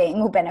human being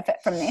will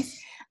benefit from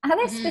this. Are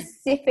there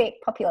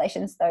specific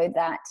populations, though,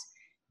 that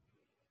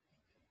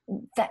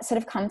sort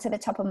of come to the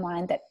top of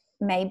mind that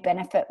may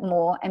benefit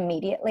more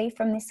immediately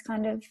from this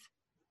kind of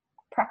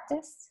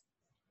practice?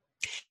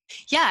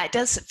 Yeah, it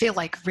does feel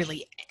like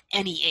really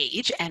any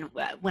age. And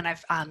when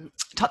I've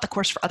taught the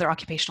course for other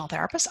occupational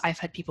therapists, I've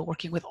had people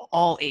working with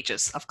all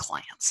ages of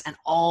clients and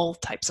all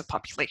types of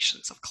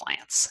populations of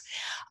clients.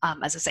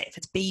 As I say, if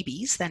it's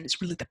babies, then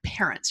it's really the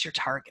parents you're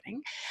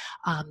targeting.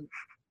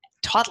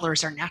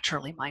 Toddlers are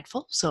naturally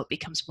mindful, so it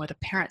becomes more the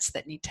parents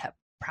that need to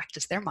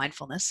practice their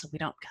mindfulness, so we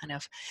don't kind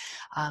of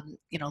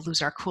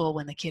lose our cool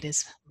when the kid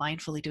is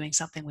mindfully doing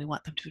something we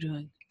want them to be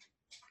doing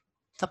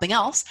something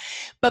else.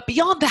 But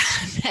beyond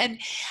that,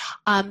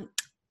 and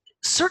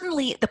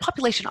certainly the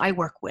population I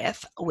work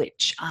with,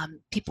 which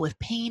people with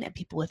pain and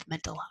people with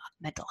mental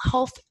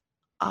health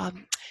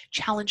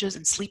challenges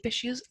and sleep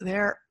issues,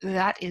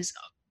 there's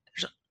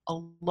a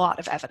lot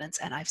of evidence,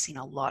 and I've seen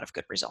a lot of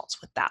good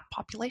results with that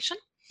population.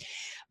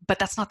 But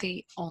that's not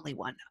the only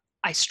one.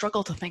 I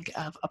struggle to think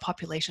of a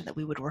population that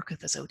we would work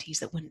with as OTs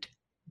that wouldn't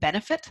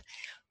benefit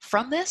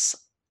from this.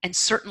 And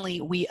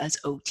certainly we as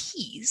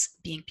OTs,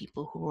 being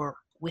people who are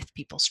with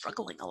people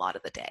struggling a lot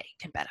of the day,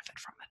 can benefit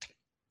from it.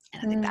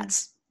 And I think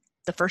that's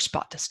the first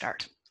spot to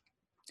start.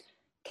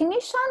 Can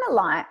you shine a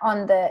light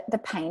on the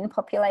pain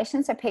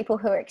population? So people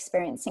who are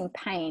experiencing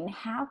pain,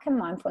 how can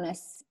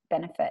mindfulness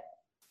benefit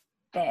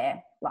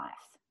their life?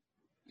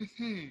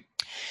 Mm-hmm.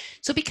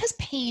 So because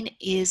pain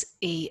is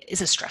a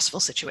stressful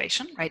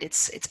situation, right?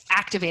 It's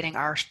activating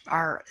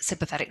our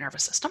sympathetic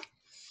nervous system.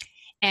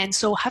 And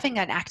so having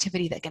an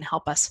activity that can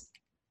help us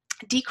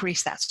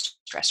decrease that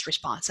stress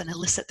response and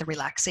elicit the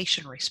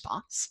relaxation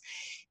response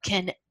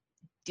can,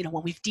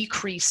 when we've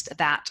decreased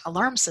that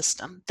alarm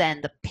system,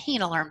 then the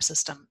pain alarm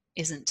system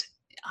isn't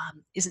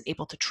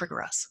able to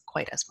trigger us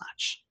quite as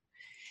much.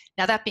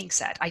 Now, that being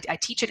said, I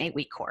teach an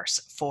 8-week course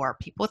for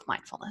people with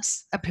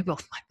mindfulness, people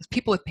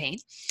with pain.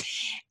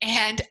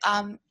 And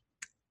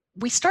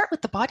we start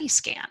with the body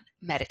scan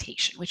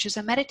meditation, which is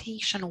a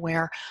meditation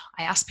where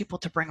I ask people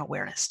to bring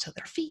awareness to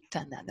their feet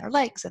and then their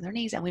legs and their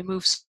knees, and we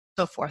move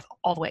so forth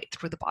all the way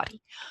through the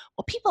body.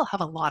 Well, people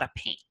have a lot of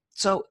pain.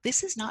 So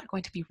this is not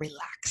going to be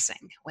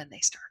relaxing when they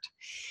start,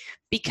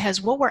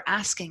 because what we're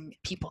asking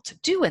people to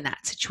do in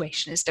that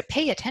situation is to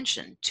pay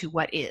attention to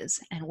what is,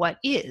 and what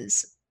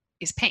is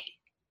pain.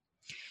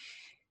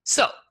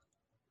 So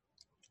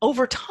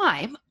over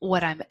time,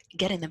 what I'm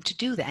getting them to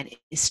do then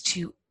is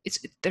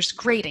there's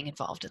grading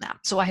involved in that.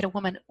 So I had a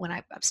woman when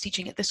I was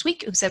teaching it this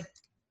week who said,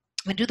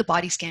 when I do the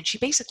body scan, she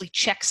basically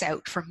checks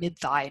out from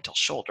mid-thigh until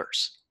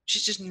shoulders.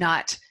 She's just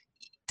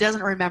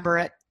doesn't remember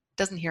it,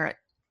 doesn't hear it,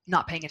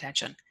 not paying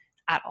attention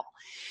at all.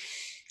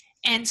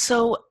 And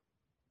so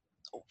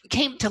it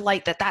came to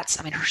light that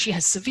she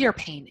has severe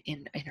pain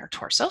in her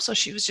torso, so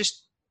she was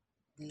just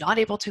not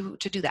able to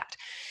do that.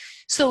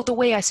 So the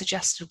way I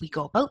suggested we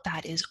go about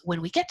that is,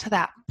 when we get to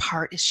that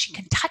part, is she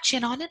can touch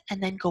in on it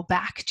and then go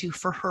back to,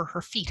 for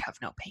her feet have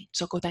no pain.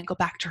 So go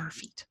back to her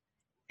feet.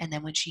 And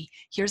then when she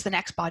hears the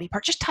next body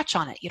part, just touch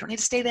on it. You don't need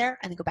to stay there,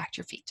 and then go back to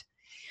your feet.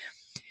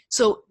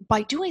 So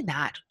by doing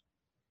that,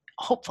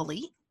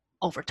 hopefully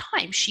over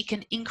time, she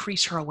can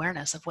increase her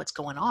awareness of what's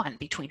going on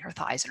between her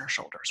thighs and her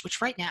shoulders,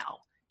 which right now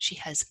she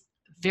has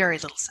very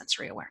little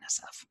sensory awareness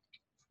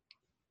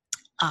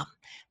of.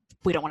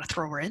 We don't want to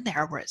throw her in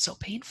there where it's so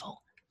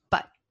painful,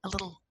 but a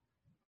little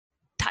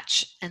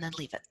touch and then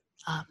leave it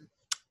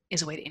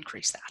is a way to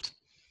increase that.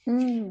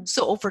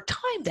 So over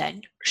time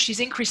then, she's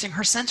increasing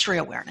her sensory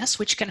awareness,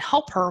 which can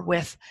help her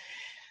with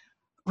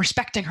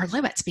respecting her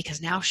limits,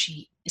 because now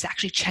she is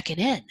actually checking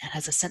in and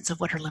has a sense of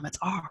what her limits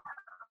are.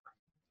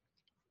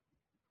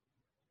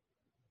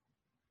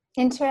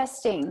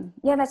 Interesting.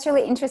 Yeah, that's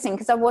really interesting,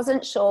 because I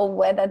wasn't sure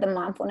whether the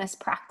mindfulness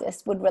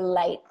practice would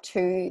relate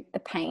to the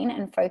pain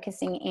and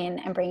focusing in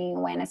and bringing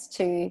awareness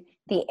to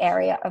the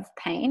area of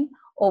pain,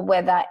 or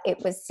whether it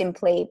was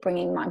simply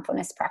bringing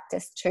mindfulness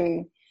practice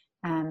to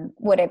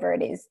whatever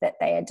it is that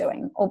they are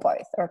doing, or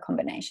both, or a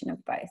combination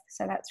of both.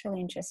 So that's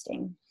really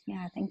interesting.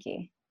 Yeah, thank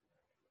you.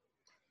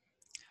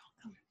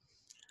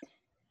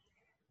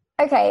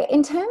 Okay,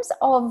 in terms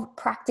of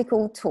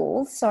practical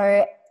tools,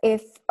 so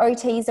if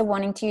OTs are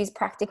wanting to use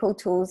practical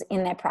tools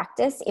in their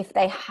practice, if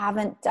they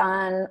haven't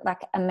done like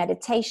a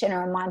meditation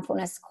or a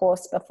mindfulness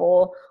course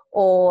before,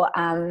 or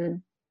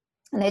and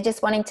they're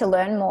just wanting to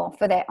learn more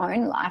for their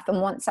own life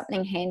and want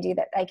something handy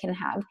that they can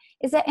have,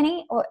 is there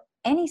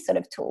any sort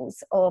of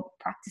tools or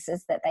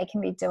practices that they can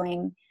be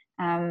doing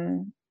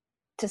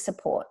to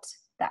support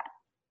that?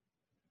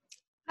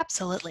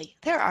 Absolutely.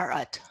 There are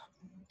a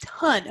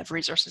ton of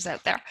resources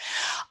out there.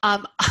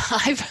 So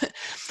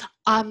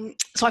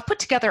I put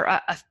together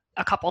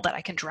a couple that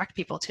I can direct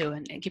people to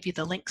and give you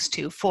the links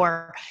to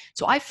so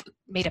I've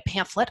made a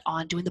pamphlet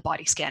on doing the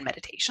body scan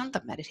meditation,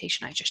 the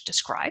meditation I just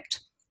described.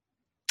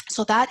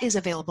 So that is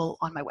available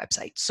on my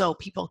website. So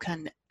people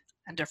can,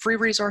 under free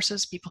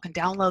resources, people can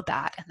download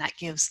that, and that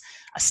gives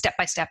a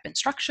step-by-step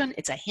instruction.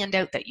 It's a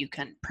handout that you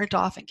can print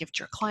off and give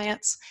to your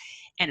clients.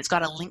 And it's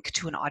got a link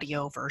to an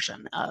audio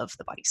version of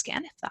the body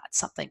scan if that's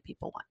something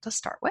people want to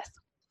start with.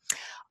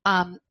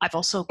 I've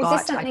also got... Is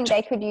this something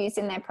they could use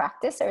in their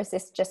practice, or is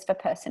this just for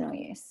personal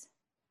use?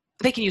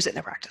 They can use it in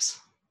their practice.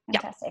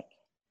 Fantastic.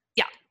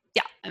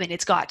 Yeah. I mean,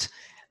 it's got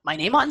my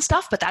name on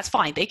stuff, but that's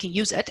fine. They can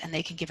use it and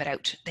they can give it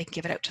out. They can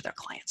give it out to their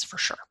clients for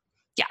sure.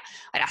 Yeah.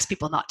 I'd ask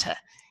people not to,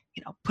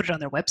 put it on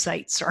their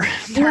websites or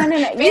their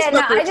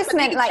Facebook groups, I just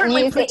meant like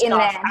use it in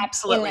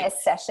their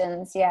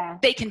sessions. Yeah.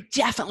 They can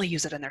definitely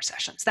use it in their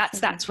sessions.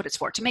 That's what it's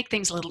for, to make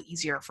things a little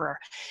easier for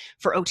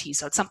OT.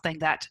 So it's something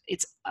that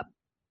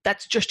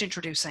that's just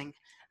introducing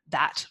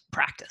that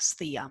practice,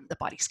 the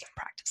body scan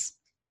practice.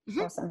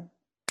 Mm-hmm. Awesome.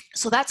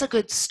 So that's a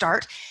good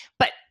start.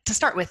 But to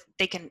start with,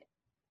 they can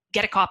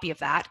get a copy of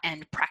that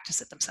and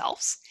practice it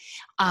themselves.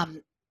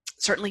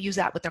 Certainly use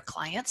that with their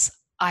clients.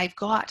 I've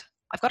got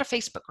I've got a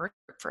Facebook group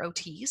for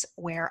OTs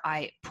where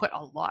I put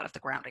a lot of the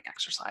grounding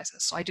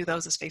exercises. So I do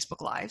those as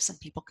Facebook Lives, and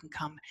people can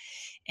come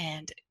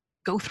and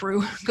go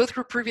through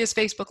previous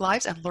Facebook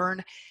Lives and learn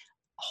a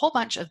whole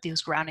bunch of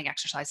these grounding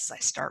exercises I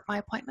start my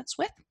appointments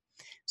with.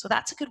 So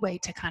that's a good way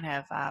to kind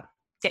of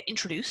get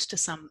introduced to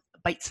some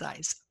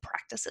bite-sized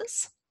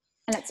practices.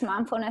 And it's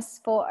mindfulness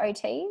for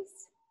OTs?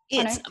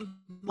 It's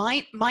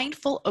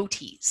Mindful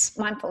OTs.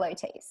 Mindful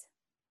OTs.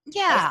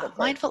 Yeah,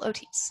 Mindful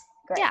OTs.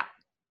 Great.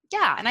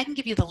 Yeah, and I can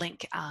give you the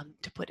link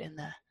to put in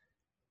the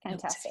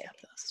Fantastic notes if you have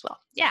those as well.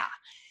 Yeah.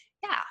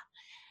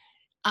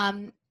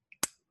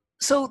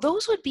 So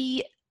those would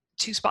be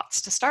 2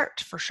 spots to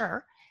start for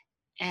sure,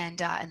 and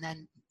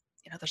then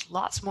there's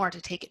lots more to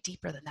take it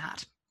deeper than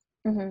that.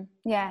 Mm-hmm.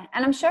 Yeah,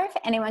 and I'm sure if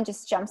anyone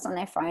just jumps on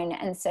their phone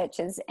and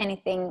searches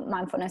anything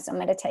mindfulness or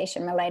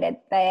meditation related,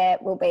 there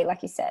will be,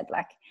 like you said,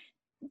 like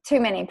too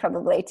many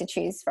probably to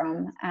choose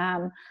from.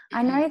 I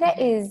know there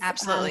is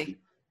absolutely.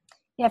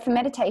 Yeah, for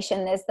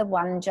meditation, there's the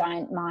One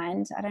Giant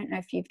Mind. I don't know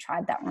if you've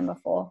tried that one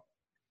before,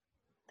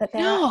 but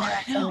there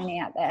are so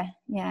many out there.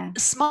 Yeah,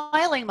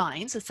 Smiling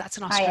Minds. That's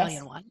an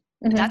Australian one.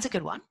 Mm-hmm. That's a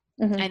good one,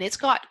 and it's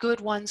got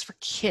good ones for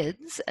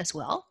kids as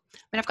well. I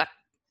mean, I've got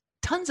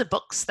tons of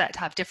books that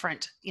have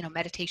different,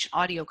 meditation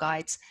audio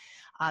guides.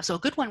 So a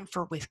good one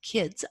with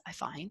kids, I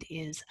find,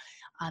 is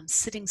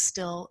Sitting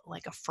Still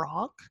Like a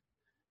Frog.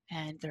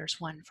 And there's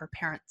one for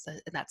parents,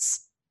 and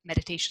that's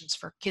meditations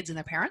for kids and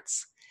their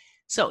parents.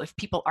 So if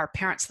people are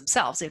parents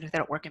themselves, even if they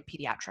don't work in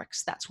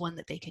pediatrics, that's one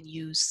that they can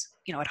use,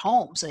 at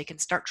home, so they can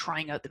start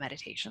trying out the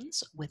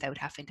meditations without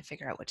having to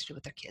figure out what to do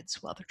with their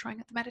kids while they're trying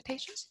out the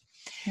meditations.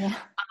 Yeah.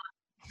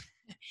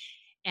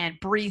 And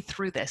Breathe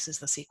Through This is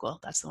the sequel.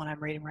 That's the one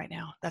I'm reading right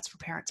now. That's for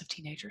parents of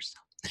teenagers.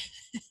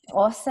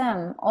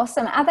 Awesome.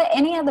 Are there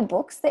any other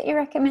books that you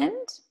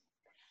recommend?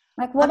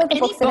 Like, what are the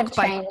books that have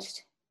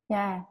changed?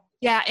 Yeah,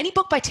 any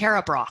book by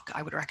Tara Brach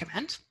I would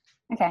recommend.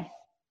 Okay.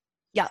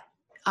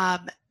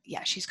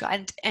 Yeah. She's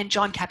got, and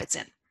John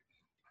Kabat-Zinn.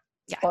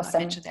 Yeah, awesome. I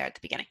mentioned there at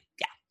the beginning.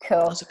 Yeah.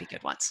 Cool. Those would be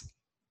good ones.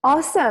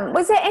 Awesome.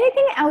 Was there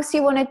anything else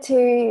you wanted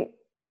to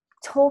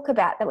talk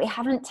about that we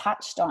haven't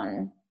touched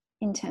on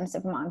in terms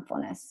of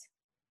mindfulness?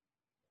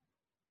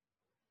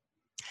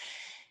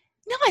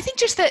 No, I think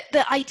just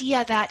the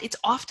idea that it's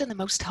often the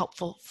most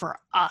helpful for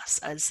us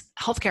as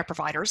healthcare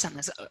providers and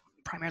as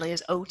primarily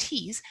as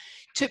OTs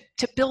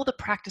to build a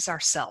practice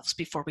ourselves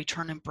before we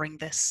turn and bring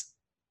this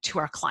to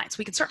our clients.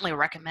 We can certainly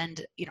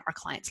recommend, our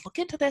clients look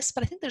into this,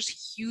 but I think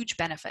there's huge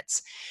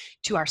benefits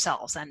to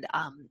ourselves. And,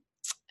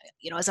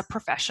 as a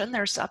profession,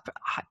 there's a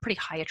pretty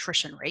high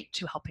attrition rate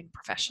to helping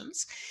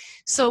professions.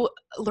 So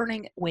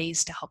learning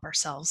ways to help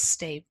ourselves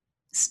stay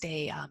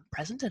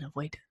present and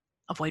avoid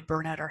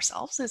burnout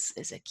ourselves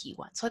is a key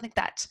one. So I think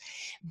that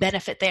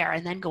benefit there,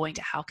 and then going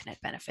to how can it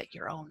benefit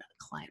your own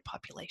client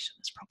population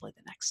is probably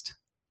the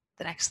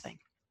next thing.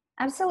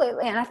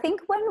 Absolutely. And I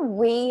think when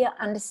we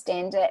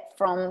understand it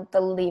from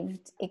the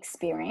lived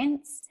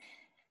experience,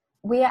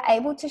 we are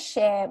able to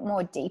share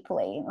more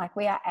deeply. Like,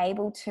 we are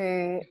able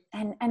to,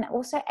 and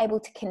also able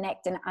to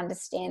connect and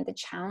understand the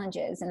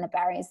challenges and the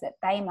barriers that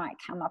they might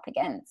come up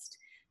against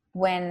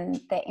when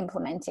they're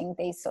implementing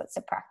these sorts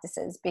of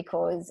practices,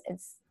 because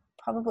it's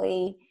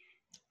probably,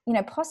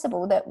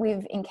 possible that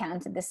we've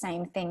encountered the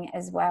same thing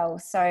as well.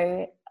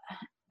 So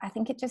I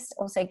think it just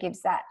also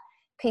gives that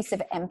piece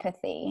of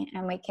empathy,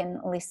 and we can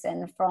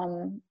listen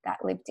from that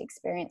lived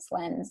experience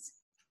lens.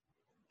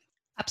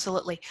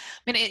 Absolutely.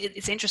 I mean,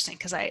 it's interesting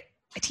because I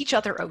teach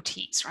other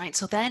OTs, right?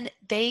 So then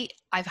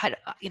I've had,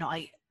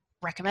 I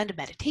recommend a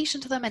meditation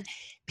to them, and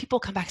people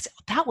come back and say,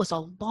 oh, that was a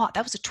lot.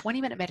 That was a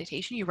 20-minute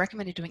meditation you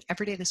recommended doing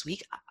every day this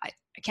week. I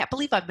can't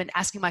believe I've been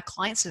asking my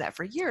clients to do that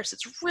for years.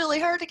 It's really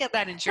hard to get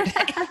that into your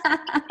day.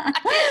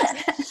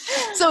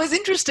 So it's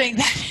interesting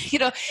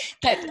that,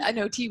 that an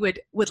OT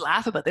would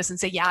laugh about this and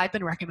say, yeah, I've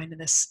been recommending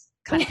this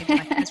kind of thing to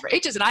my clients for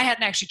ages, and I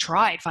hadn't actually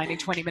tried finding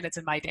 20 minutes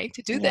in my day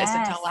to do this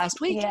until last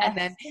week. Yes. And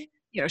then,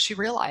 she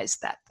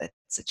realized that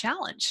that's a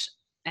challenge.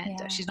 And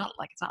she's not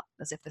like, it's not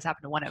as if this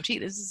happened to one OT.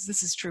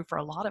 This is true for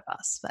a lot of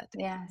us. But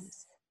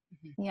yes,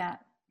 yeah,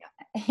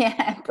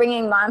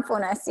 bringing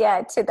mindfulness,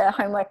 to the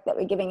homework that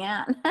we're giving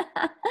out.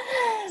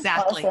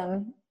 Exactly.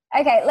 Awesome.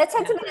 Okay, let's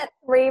head to the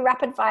 3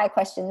 rapid fire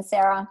questions,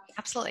 Sarah.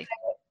 Absolutely.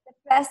 So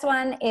the first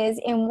one is,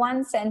 in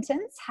one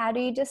sentence, how do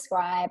you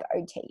describe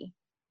OT?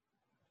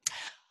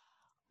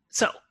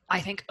 So I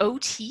think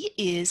OT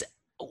is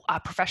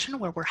a profession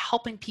where we're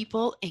helping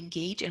people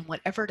engage in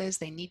whatever it is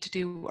they need to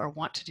do or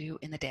want to do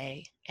in the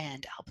day,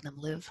 and helping them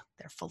live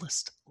their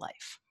fullest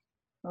life.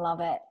 Love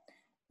it.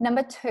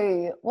 Number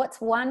 2,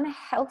 what's one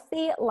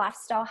healthy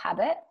lifestyle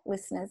habit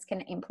listeners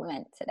can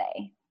implement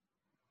today?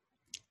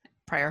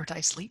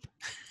 Prioritize sleep.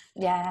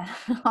 Yeah.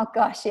 Oh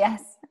gosh,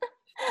 yes.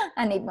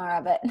 I need more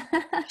of it.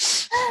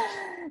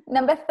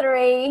 Number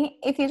 3,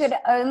 if you could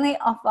only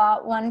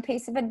offer one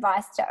piece of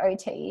advice to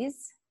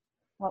OTs,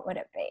 what would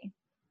it be?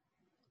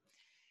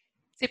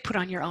 They put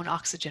on your own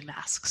oxygen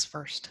masks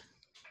first.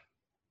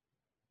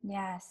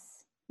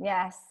 Yes.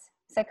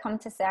 So come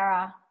to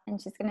Sarah, and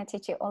she's going to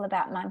teach you all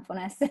about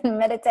mindfulness and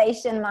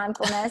meditation,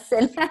 mindfulness,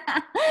 and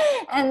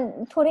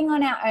and putting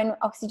on our own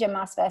oxygen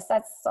mask first.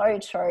 That's so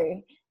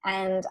true.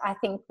 And I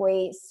think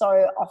we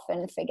so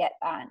often forget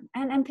that.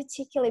 And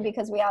particularly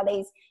because we are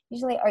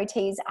usually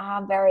OTs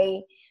are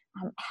very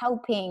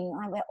helping.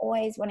 Like, we're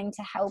always wanting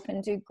to help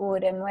and do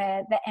good, and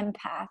we're the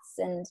empaths,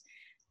 and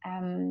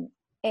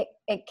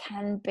it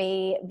can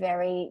be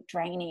very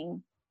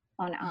draining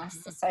on us.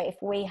 So if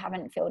we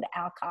haven't filled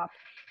our cup,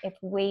 if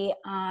we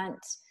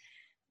aren't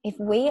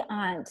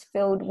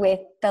filled with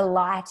the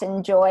light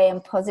and joy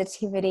and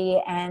positivity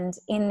and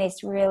in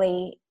this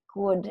really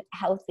good,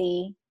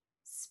 healthy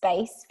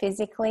space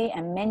physically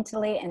and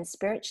mentally and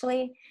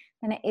spiritually,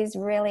 then it is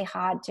really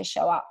hard to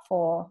show up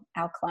for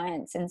our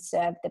clients and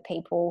serve the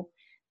people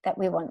that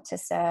we want to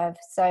serve.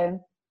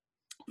 So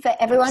for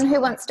everyone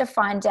who wants to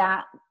find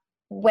out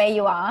where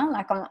you are,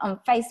 like on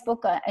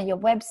Facebook or your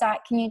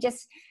website, can you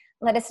just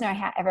let us know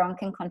how everyone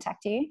can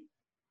contact you?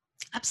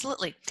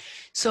 Absolutely.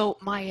 So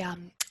my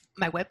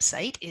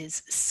website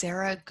is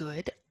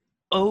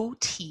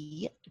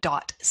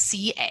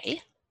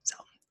sarahgoodot.ca. So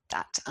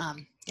that,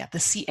 the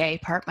CA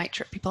part might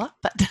trip people up,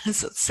 but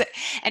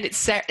and it's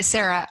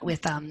Sarah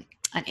with an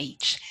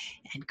H,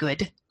 and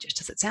good, just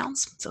as it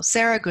sounds. So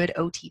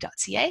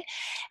sarahgoodot.ca.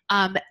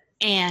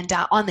 And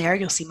on there,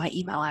 you'll see my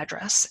email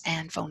address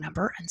and phone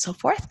number and so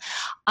forth.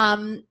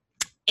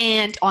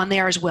 And on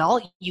there as well,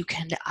 you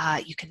can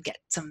get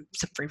some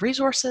free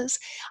resources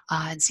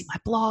and see my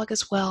blog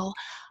as well,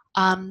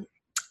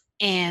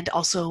 and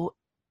also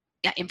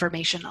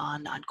information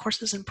on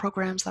courses and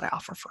programs that I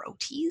offer for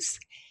OTs.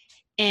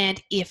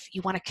 And if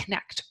you want to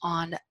connect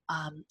on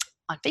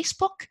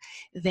Facebook,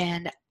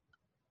 then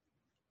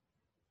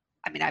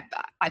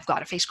I've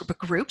got a Facebook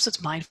group, so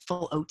it's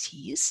Mindful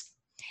OTs.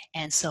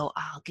 And so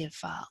I'll give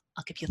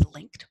you the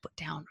link to put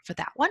down for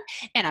that one.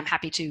 And I'm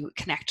happy to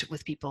connect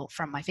with people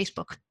from my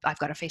Facebook. I've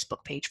got a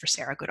Facebook page for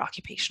Sarah Good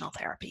Occupational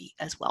Therapy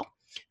as well,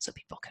 so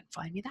people can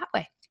find me that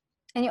way.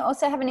 And you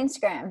also have an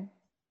Instagram.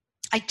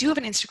 I do have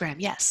an Instagram,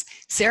 yes.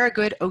 Sarah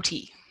Good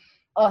OT.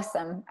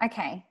 Awesome.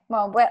 Okay.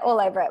 Well, we're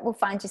all over it. We'll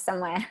find you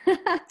somewhere.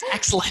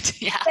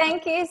 Excellent. Yeah.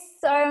 Thank you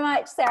so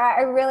much, Sarah.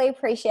 I really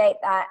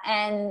appreciate that.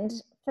 And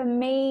for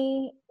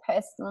me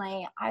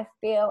personally, I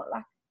feel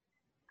like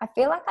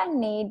I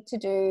need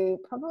to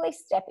probably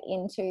step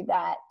into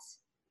that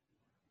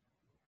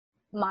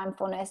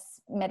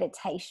mindfulness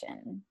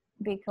meditation,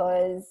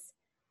 because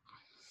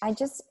I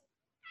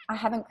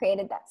haven't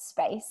created that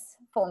space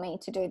for me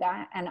to do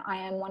that. And I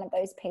am one of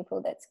those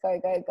people that's go,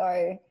 go,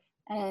 go.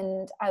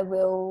 And I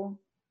will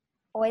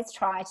always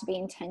try to be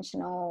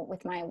intentional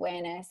with my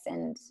awareness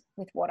and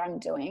with what I'm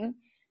doing,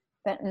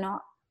 but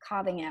not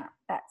carving out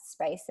that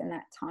space and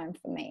that time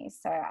for me.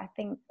 So I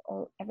think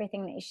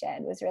everything that you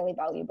shared was really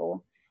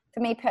valuable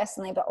for me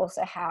personally, but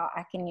also how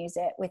I can use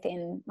it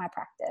within my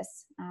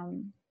practice,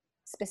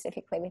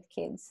 specifically with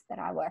kids that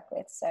I work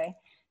with. So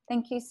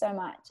thank you so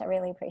much. I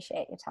really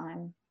appreciate your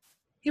time.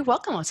 You're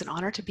welcome. It's an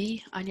honor to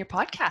be on your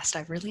podcast.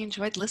 I've really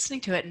enjoyed listening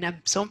to it, and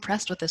I'm so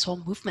impressed with this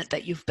whole movement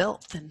that you've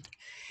built, and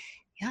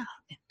in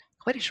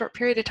quite a short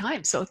period of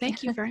time. So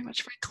thank you very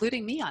much for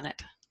including me on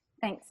it.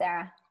 Thanks,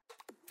 Sarah.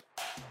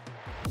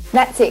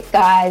 That's it,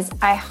 guys.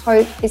 I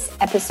hope this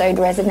episode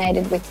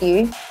resonated with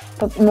you,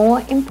 but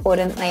more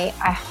importantly,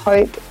 I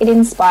hope it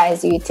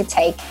inspires you to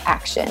take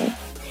action.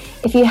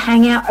 If you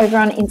hang out over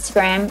on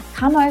Instagram,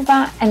 come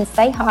over and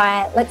say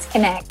hi. Let's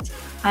connect.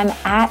 I'm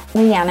at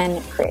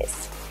Rhiannon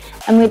Chris,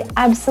 and we'd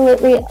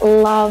absolutely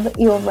love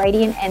your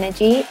radiant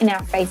energy in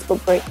our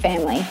Facebook group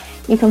family.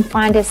 You can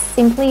find us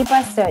simply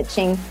by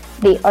searching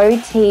the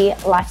OT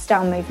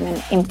Lifestyle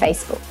Movement in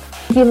Facebook.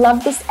 If you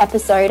love this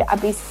episode,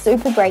 I'd be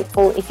super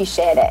grateful if you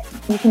shared it.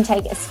 You can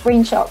take a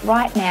screenshot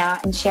right now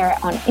and share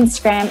it on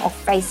Instagram or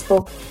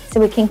Facebook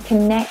so we can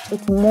connect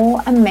with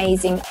more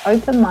amazing,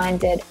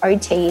 open-minded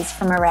OTs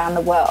from around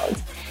the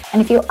world.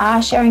 And if you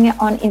are sharing it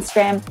on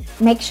Instagram,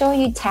 make sure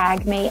you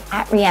tag me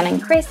at Rhiannon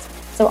Chris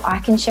so I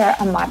can share it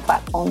on my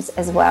platforms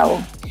as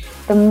well.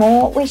 The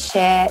more we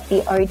share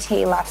the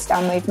OT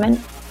lifestyle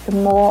movement, the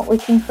more we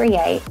can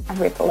create a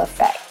ripple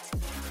effect.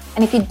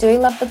 And if you do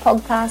love the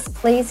podcast,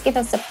 please give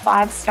us a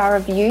 5-star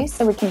review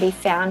so we can be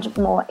found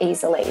more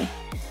easily.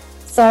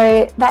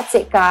 So that's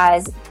it,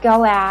 guys.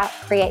 Go out,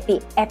 create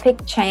the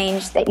epic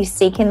change that you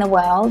seek in the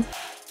world,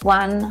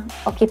 one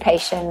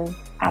occupation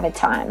at a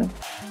time.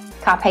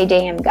 Carpe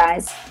diem,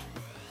 guys.